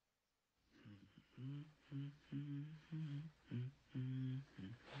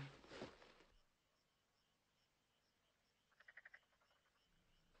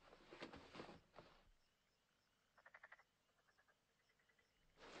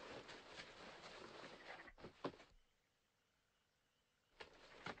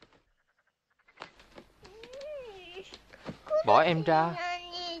 Bỏ em ra.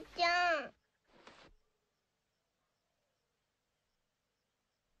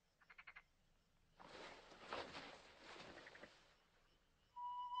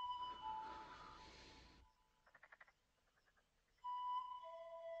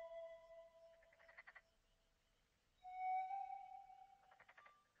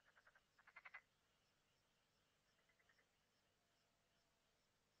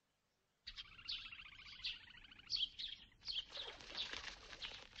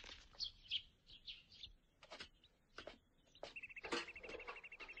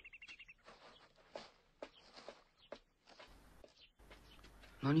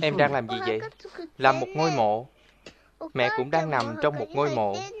 Em đang làm gì vậy? Làm một ngôi mộ. Mẹ cũng đang nằm trong một ngôi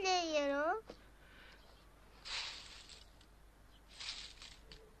mộ.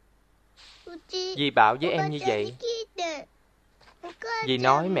 Dì bảo với em như vậy. Dì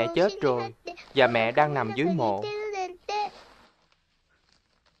nói mẹ chết rồi và mẹ đang nằm dưới mộ.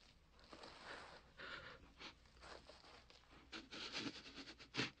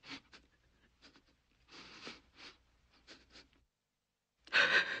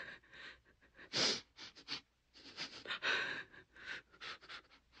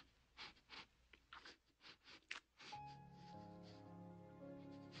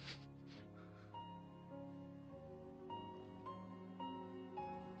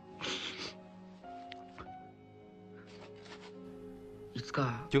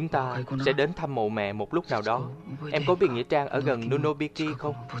 Chúng ta sẽ đến thăm mộ mẹ một lúc nào đó. Em có biết nghĩa trang ở gần Nonobiki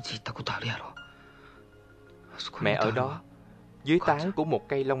không? Mẹ ở đó, dưới tán của một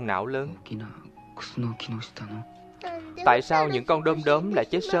cây long não lớn. Tại sao những con đom đóm lại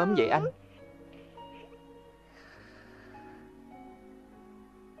chết sớm vậy anh?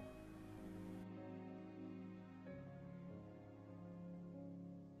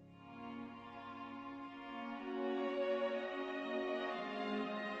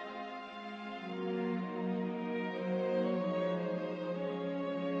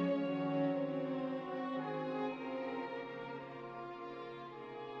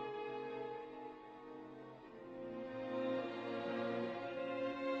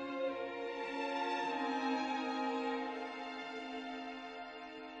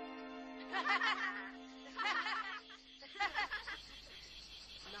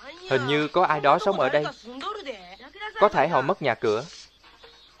 Hình như có ai đó sống ở đây. Có thể họ mất nhà cửa,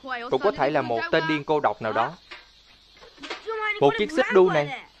 cũng có thể là một tên điên cô độc nào đó. Một chiếc xích đu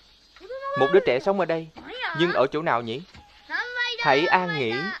này. Một đứa trẻ sống ở đây. Nhưng ở chỗ nào nhỉ? Hãy an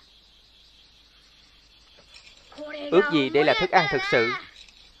nghỉ. Ước gì đây là thức ăn thực sự.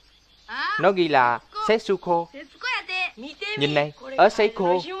 Nó ghi là Setsuko. Nhìn này, ở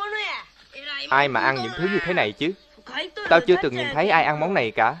Seiko. Ai mà ăn những thứ như thế này chứ? Tao chưa từng nhìn thấy ai ăn món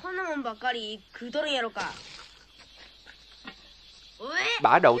này cả.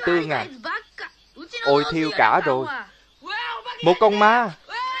 Bã đậu tương à? Ôi thiêu cả rồi. Một con ma.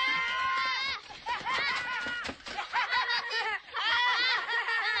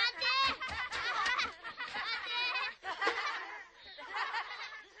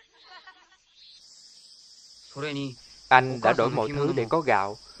 Anh đã đổi mọi thứ để có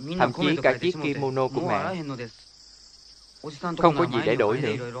gạo, thậm chí cả chiếc kimono của mẹ. Không có gì để đổi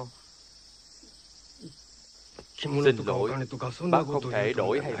nữa. Xin lỗi, bác không thể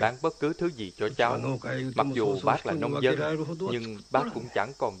đổi hay bán bất cứ thứ gì cho cháu. Mặc dù bác là nông dân, nhưng bác cũng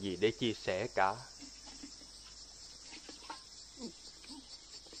chẳng còn gì để chia sẻ cả.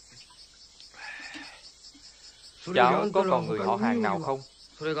 Cháu có còn người họ hàng nào không?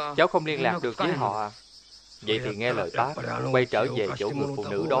 Cháu không liên lạc được với họ à? Vậy thì nghe lời bác, quay trở về chỗ người phụ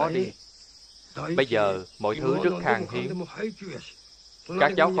nữ đó đi. Bây giờ, mọi thứ rất khan hiếm.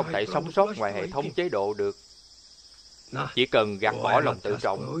 Các cháu không thể sống sót ngoài hệ thống chế độ được. Chỉ cần gạt bỏ lòng tự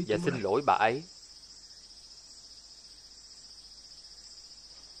trọng và xin lỗi bà ấy.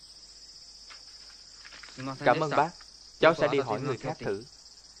 Cảm ơn bác. Cháu sẽ đi hỏi người khác thử.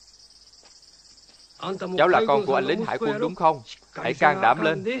 Cháu là con của anh lính hải quân đúng không? Hãy can đảm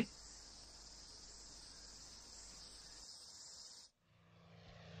lên.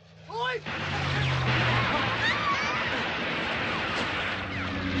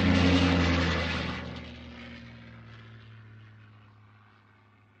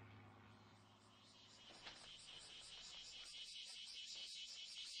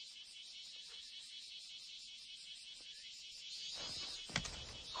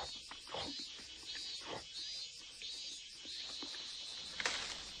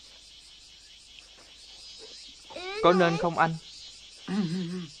 Có nên không anh?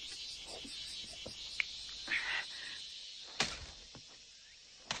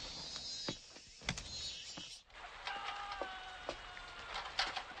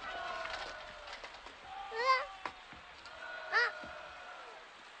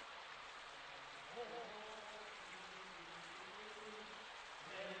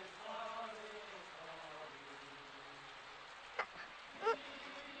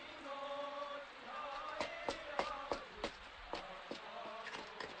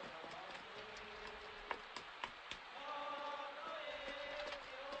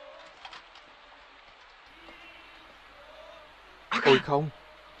 Ôi không.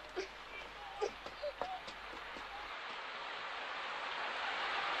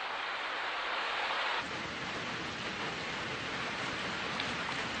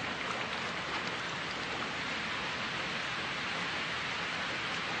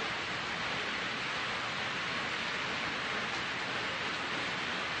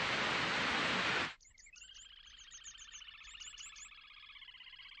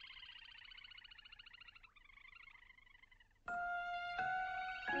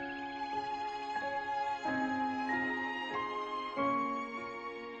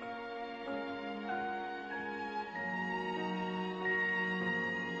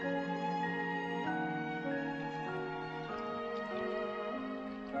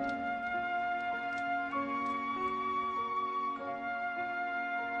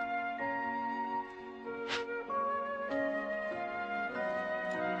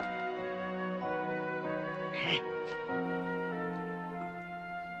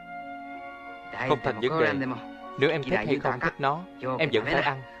 Không thành vấn đề. Nếu em thích hay không thích nó, em vẫn phải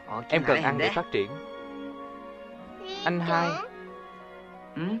ăn. Em cần ăn để phát triển. Anh hai,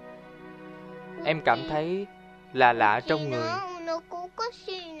 em cảm thấy là lạ trong người.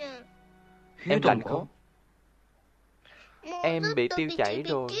 Em lạnh không? Em bị tiêu chảy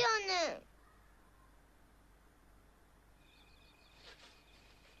rồi.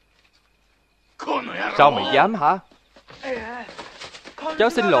 Sao mày dám hả? Cháu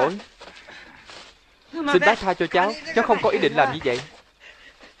xin lỗi. Xin bác tha cho cháu. Cháu không có ý định làm như vậy.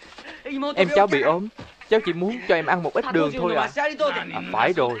 Em cháu bị ốm. Cháu chỉ muốn cho em ăn một ít đường thôi à.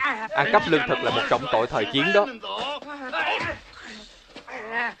 Phải rồi. Ăn cắp lương thực là một trọng tội thời chiến đó.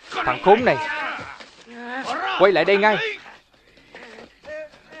 Thằng khốn này, quay lại đây ngay.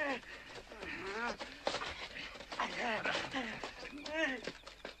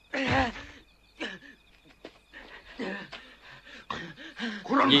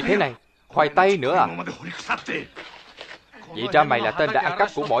 Gì thế này? Khoai tây nữa à? Vậy ra mày là tên đã ăn cắp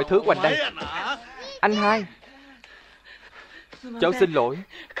của mọi thứ quanh đây. Anh hai, cháu xin lỗi.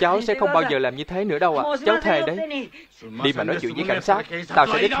 Cháu sẽ không bao giờ làm như thế nữa đâu ạ. Cháu thề đấy. Đi mà nói chuyện với cảnh sát. Tao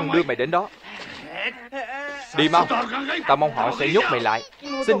sẽ đích thân đưa mày đến đó. Đi mau. Tao mong họ sẽ nhốt mày lại.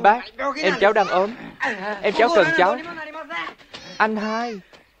 Xin bác, em cháu đang ốm. Em cháu cần cháu. Anh hai.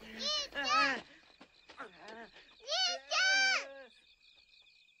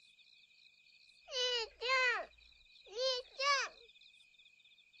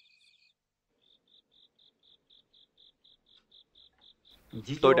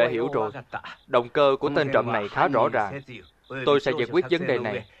 Tôi đã hiểu rồi. Động cơ của tên trộm này khá rõ ràng. Tôi sẽ giải quyết vấn đề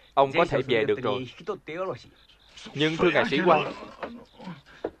này. Ông có thể về được rồi. Nhưng thưa ngài sĩ quan,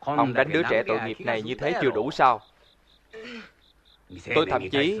 ông đánh đứa trẻ tội nghiệp này như thế chưa đủ sao? Tôi thậm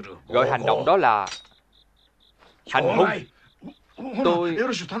chí gọi hành động đó là hành hung. Tôi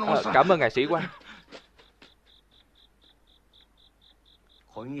cảm ơn ngài sĩ quan.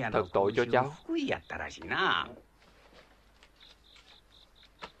 Thật tội cho cháu.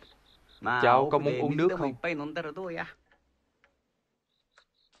 Cháu có muốn uống nước không?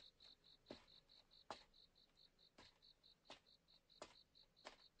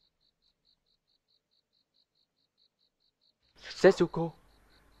 Setsuko.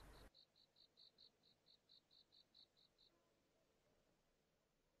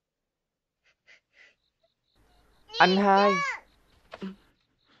 Anh hai.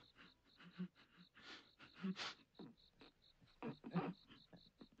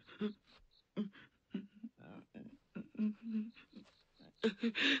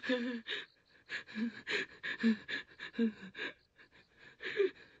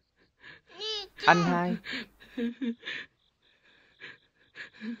 Anh hai.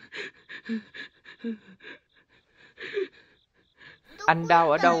 Anh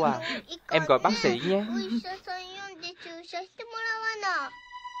đau ở đâu à? Em gọi bác sĩ nhé.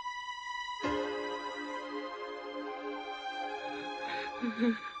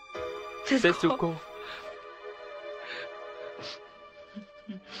 Setsuko.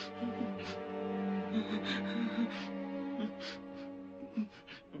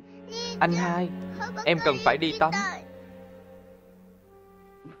 Anh hai, em cần phải đi tắm.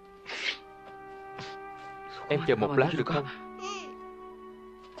 Em chờ một lát được không?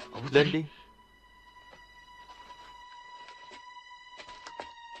 Lên đi.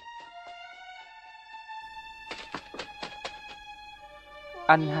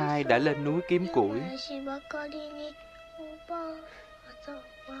 Anh hai đã lên núi kiếm củi.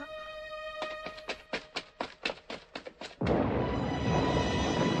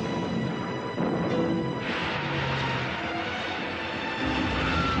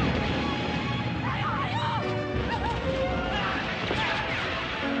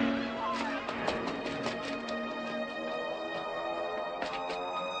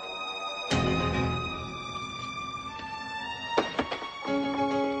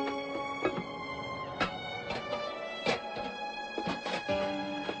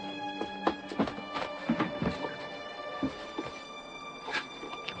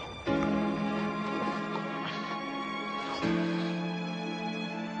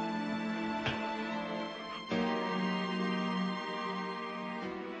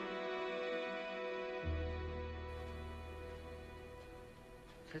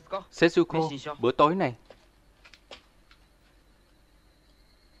 Setsuko, bữa tối này.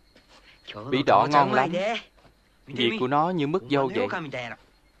 Bí đỏ ngon lắm. Vị của nó như mứt dâu vậy.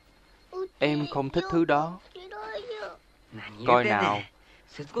 Em không thích thứ đó. Coi nào,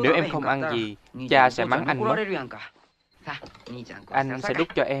 nếu em không ăn gì, cha sẽ mắng anh mất. Anh sẽ đút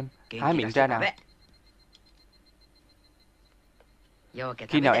cho em. Há miệng ra nào.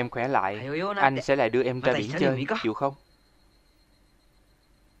 Khi nào em khỏe lại, anh sẽ lại đưa em ra biển chơi, chịu không?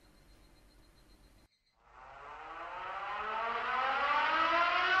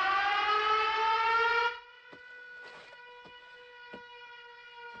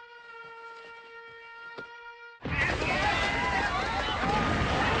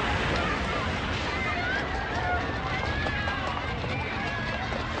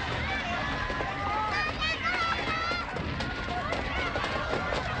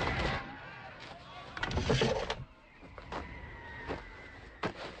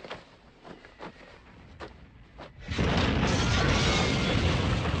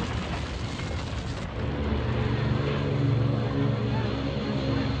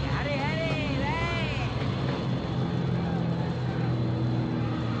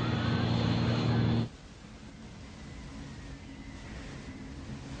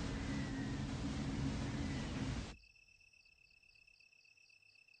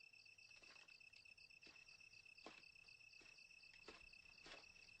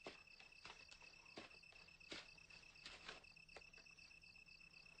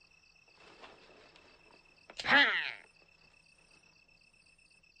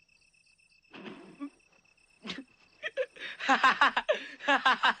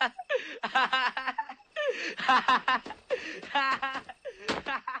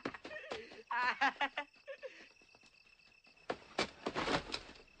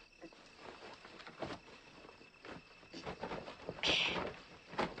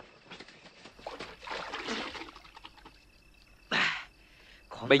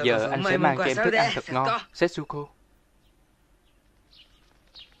 Bây giờ anh sẽ mang cho em thức ăn thật ngon, Setsuko.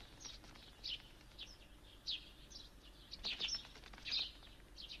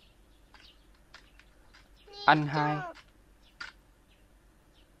 Anh hai.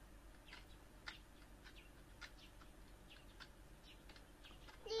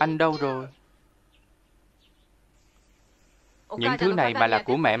 Anh đâu rồi? Những thứ này mà là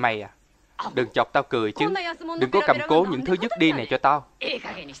của mẹ mày à? Đừng chọc tao cười chứ. Đừng có cầm cố những thứ dứt đi này cho tao.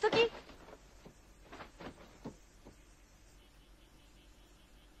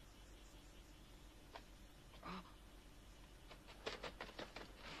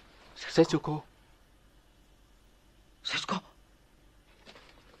 Setsuko.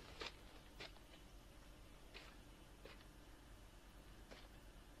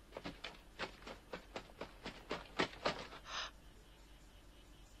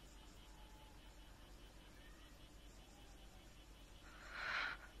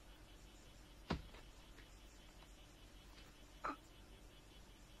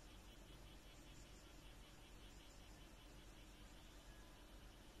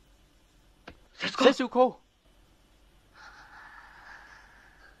 Setsuko.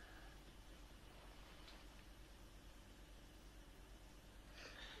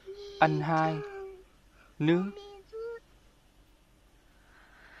 Anh hai. Nước.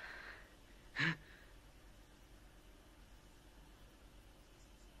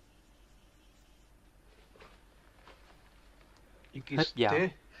 Hít vào.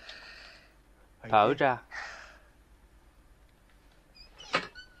 Thở ra.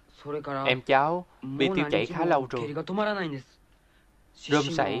 Em cháu bị tiêu chảy khá lâu rồi. Rơm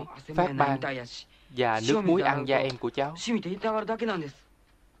sảy, phát ban và nước muối ăn da em của cháu.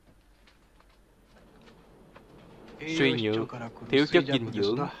 Suy nhược, thiếu chất dinh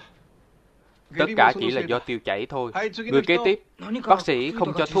dưỡng. Tất cả chỉ là do tiêu chảy thôi. Người kế tiếp, bác sĩ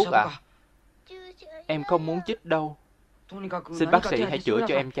không cho thuốc à? Em không muốn chích đâu. Xin bác sĩ hãy chữa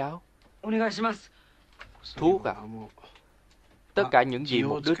cho em cháu. Thuốc à? Tất cả những gì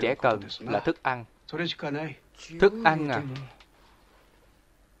một đứa trẻ cần là thức ăn. Thức ăn à?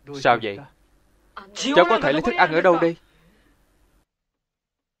 Sao vậy? Cháu có thể lấy thức ăn ở đâu đây?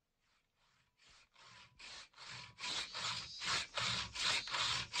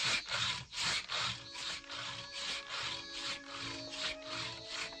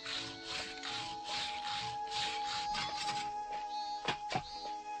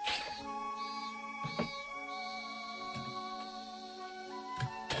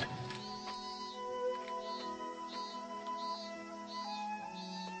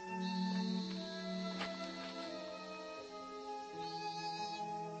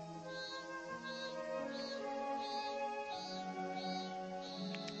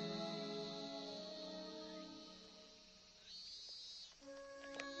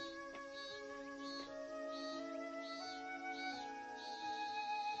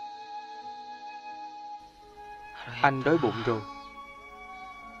 Anh đói bụng rồi.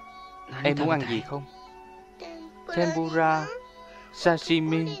 Em muốn ăn gì không? Tempura,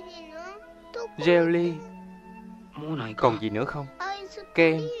 sashimi, jelly. Còn gì nữa không?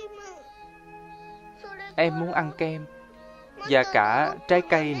 Kem. Em muốn ăn kem. Và cả trái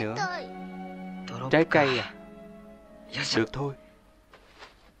cây nữa. Trái cây à? Được thôi.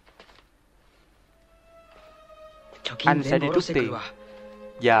 Anh sẽ đi rút tiền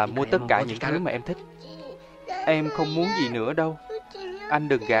và mua tất cả những thứ mà em thích. Em không muốn gì nữa đâu. Anh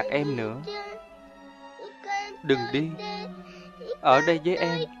đừng gạt em nữa. Đừng đi. Ở đây với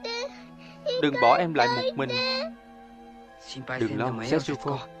em. Đừng bỏ em lại một mình. Đừng lo,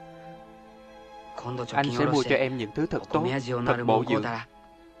 Setsuko. Anh sẽ mua cho em những thứ thật tốt, thật bổ dưỡng.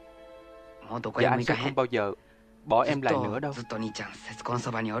 Và anh sẽ không bao giờ bỏ em lại nữa đâu.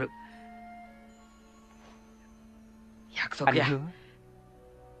 Anh hứa.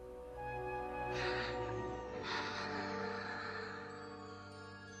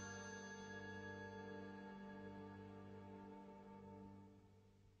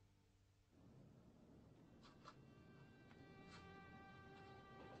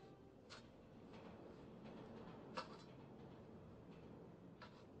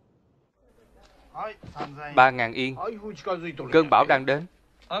 $3.000 Yên. Cơn bão đang đến.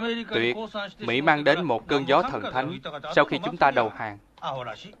 Tuyệt, Mỹ mang đến một cơn gió thần thánh sau khi chúng ta đầu hàng.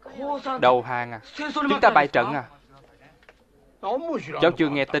 Đầu hàng à? Chúng ta bại trận à? Cháu chưa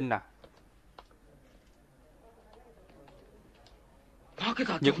nghe tin à?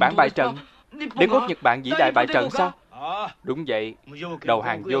 Nhật Bản bại trận. Đế quốc Nhật Bản vĩ đại bại trận sao? Đúng vậy, đầu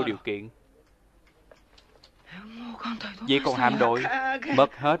hàng vô điều kiện. Vậy còn hạm đội?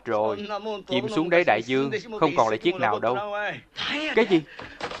 Mất hết rồi. Chìm xuống đáy đại dương, không còn lại chiếc nào đâu. Cái gì?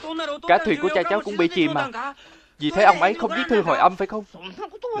 Cả thuyền của cha cháu cũng bị chìm à? Vì thế ông ấy không viết thư hồi âm phải không?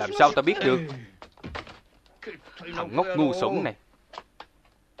 Làm sao ta biết được? Thằng ngốc ngu xuẩn này.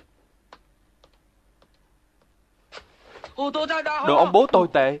 Đồ ông bố tồi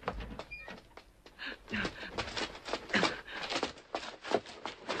tệ.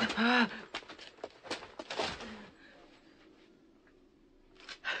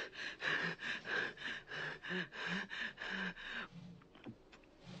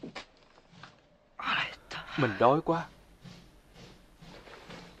 Mình đói quá.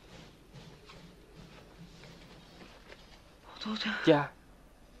 Cha.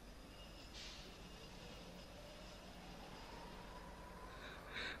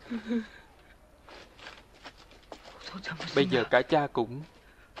 Bây giờ cả cha cũng.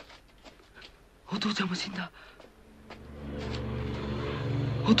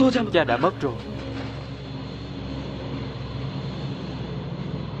 Cha đã mất rồi.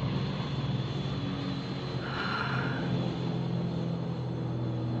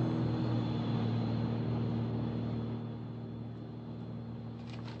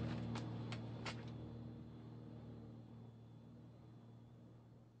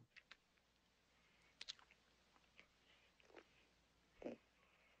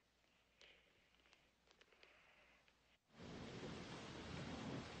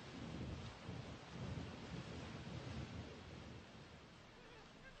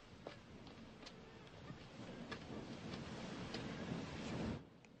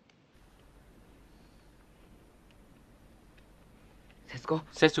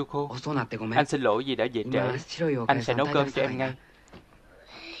 Setsuko, anh xin lỗi vì đã về trễ. Anh sẽ nấu cơm cho em ngay.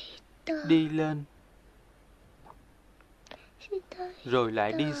 Đi lên rồi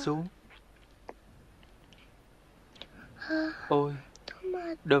lại đi xuống. Ôi,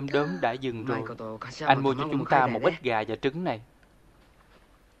 đom đóm đã dừng rồi. Anh mua cho chúng ta một ít gà và trứng này.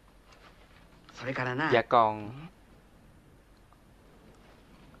 Và còn...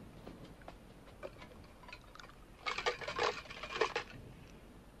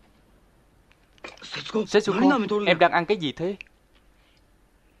 Setsuko, em đang ăn cái gì thế?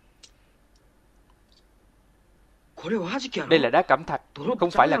 Đây là đá cẩm thạch,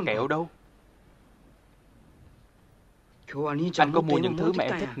 không phải là kẹo đâu. Anh có mua những thứ mà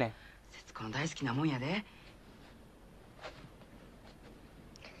em thích nè.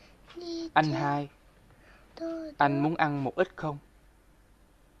 Anh hai, anh muốn ăn một ít không?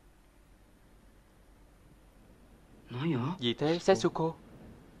 Gì thế, Setsuko?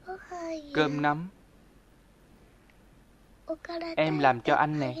 Cơm nắm. Em làm cho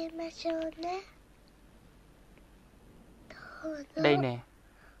anh nè. Đây nè.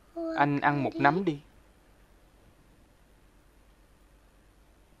 Anh ăn một nắm đi.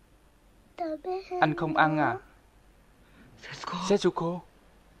 Anh không ăn à? Setsuko.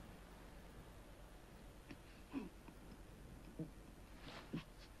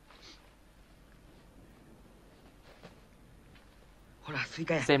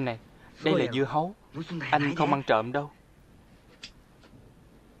 Xem này, đây là dưa hấu. Anh không ăn trộm đâu.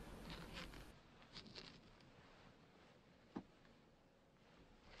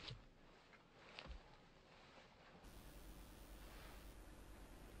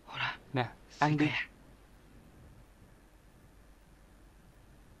 Nè, ăn đi.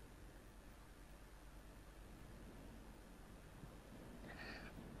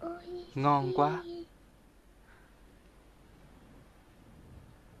 Ngon quá.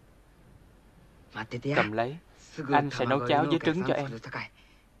 Cầm lấy. Anh sẽ nấu cháo với trứng cho em.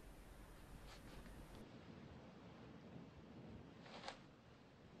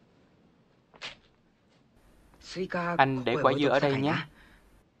 Anh để quả dưa ở đây nhé.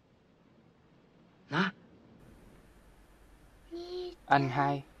 Anh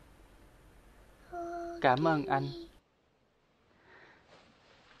hai. Cảm ơn anh.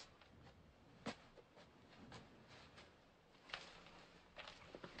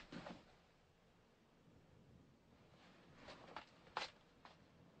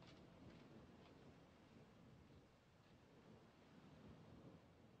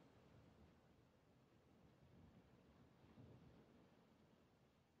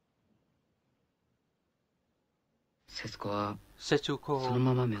 Setsuko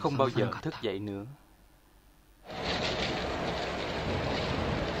không bao giờ thức dậy nữa.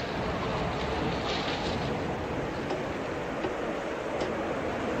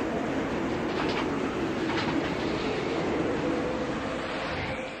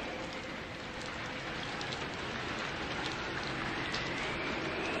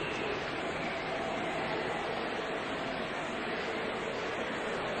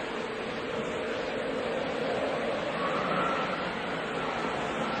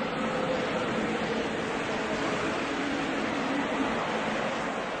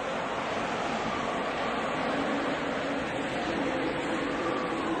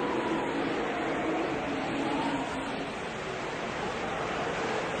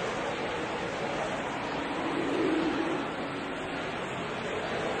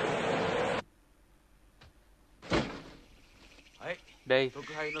 Đây,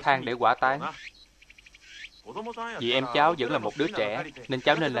 than để hỏa táng. Vì em cháu vẫn là một đứa trẻ, nên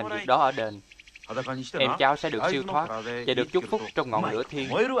cháu nên làm việc đó ở đền. Em cháu sẽ được siêu thoát và được chúc phúc trong ngọn lửa thiên.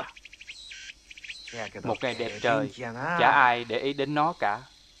 Một ngày đẹp trời, chả ai để ý đến nó cả.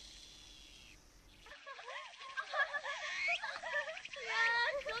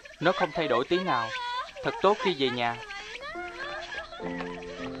 Nó không thay đổi tí nào. Thật tốt khi về nhà.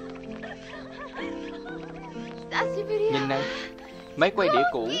 Nhìn này, máy quay đĩa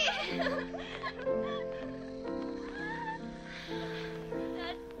cũ.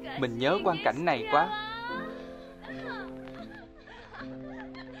 Mình nhớ quang cảnh này quá.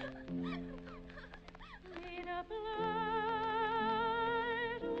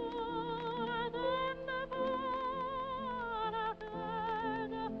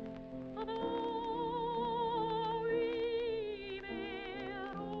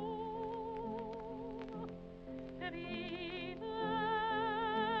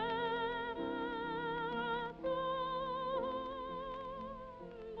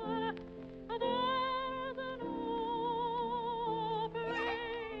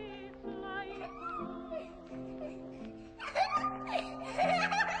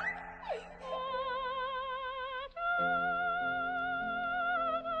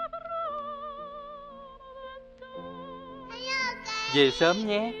 Về sớm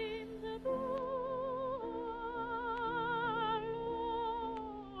nhé.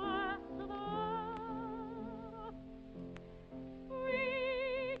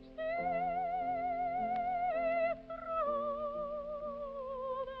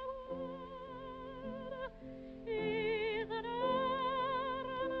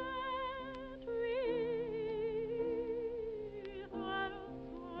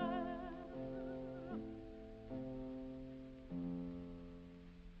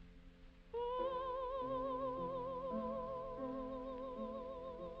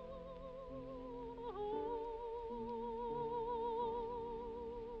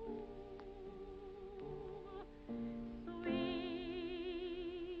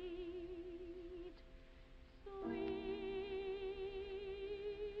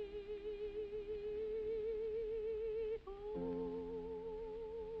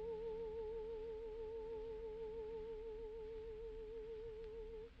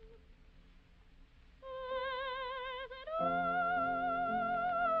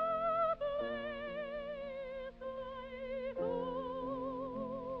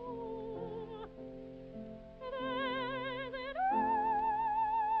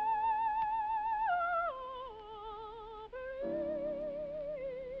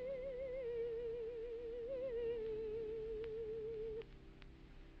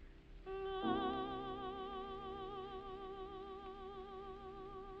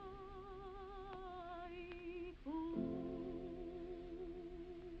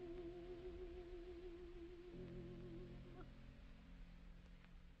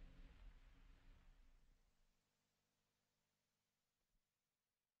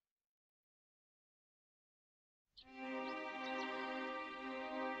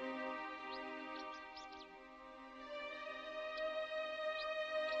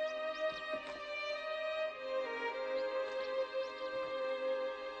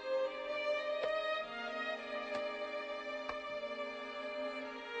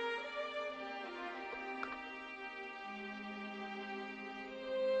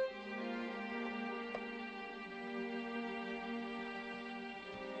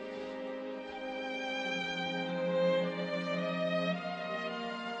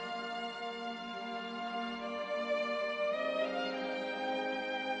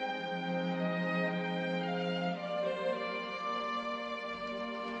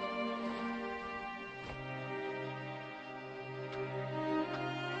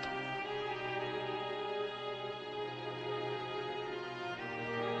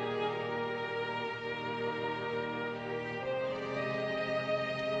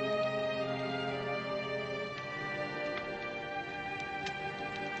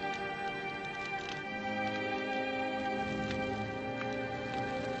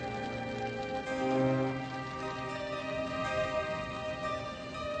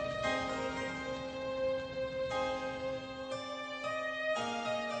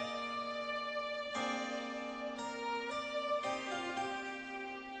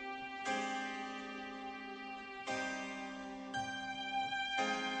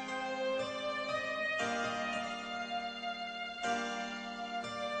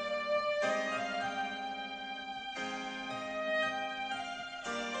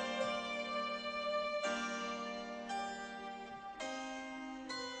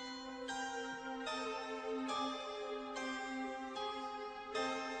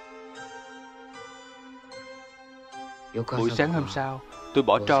 Buổi sáng hôm sau, tôi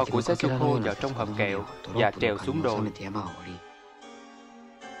bỏ tro của Setsuko vào trong hộp kẹo và trèo xuống đồi.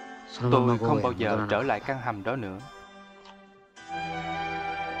 Tôi không bao giờ trở lại căn hầm đó nữa.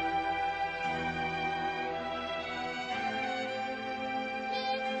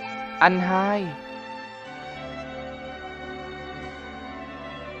 Anh hai.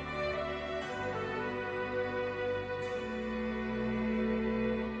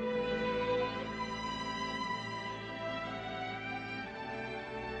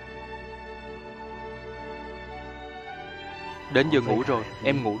 Đến giờ ngủ rồi,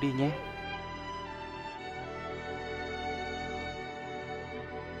 em ngủ đi nhé.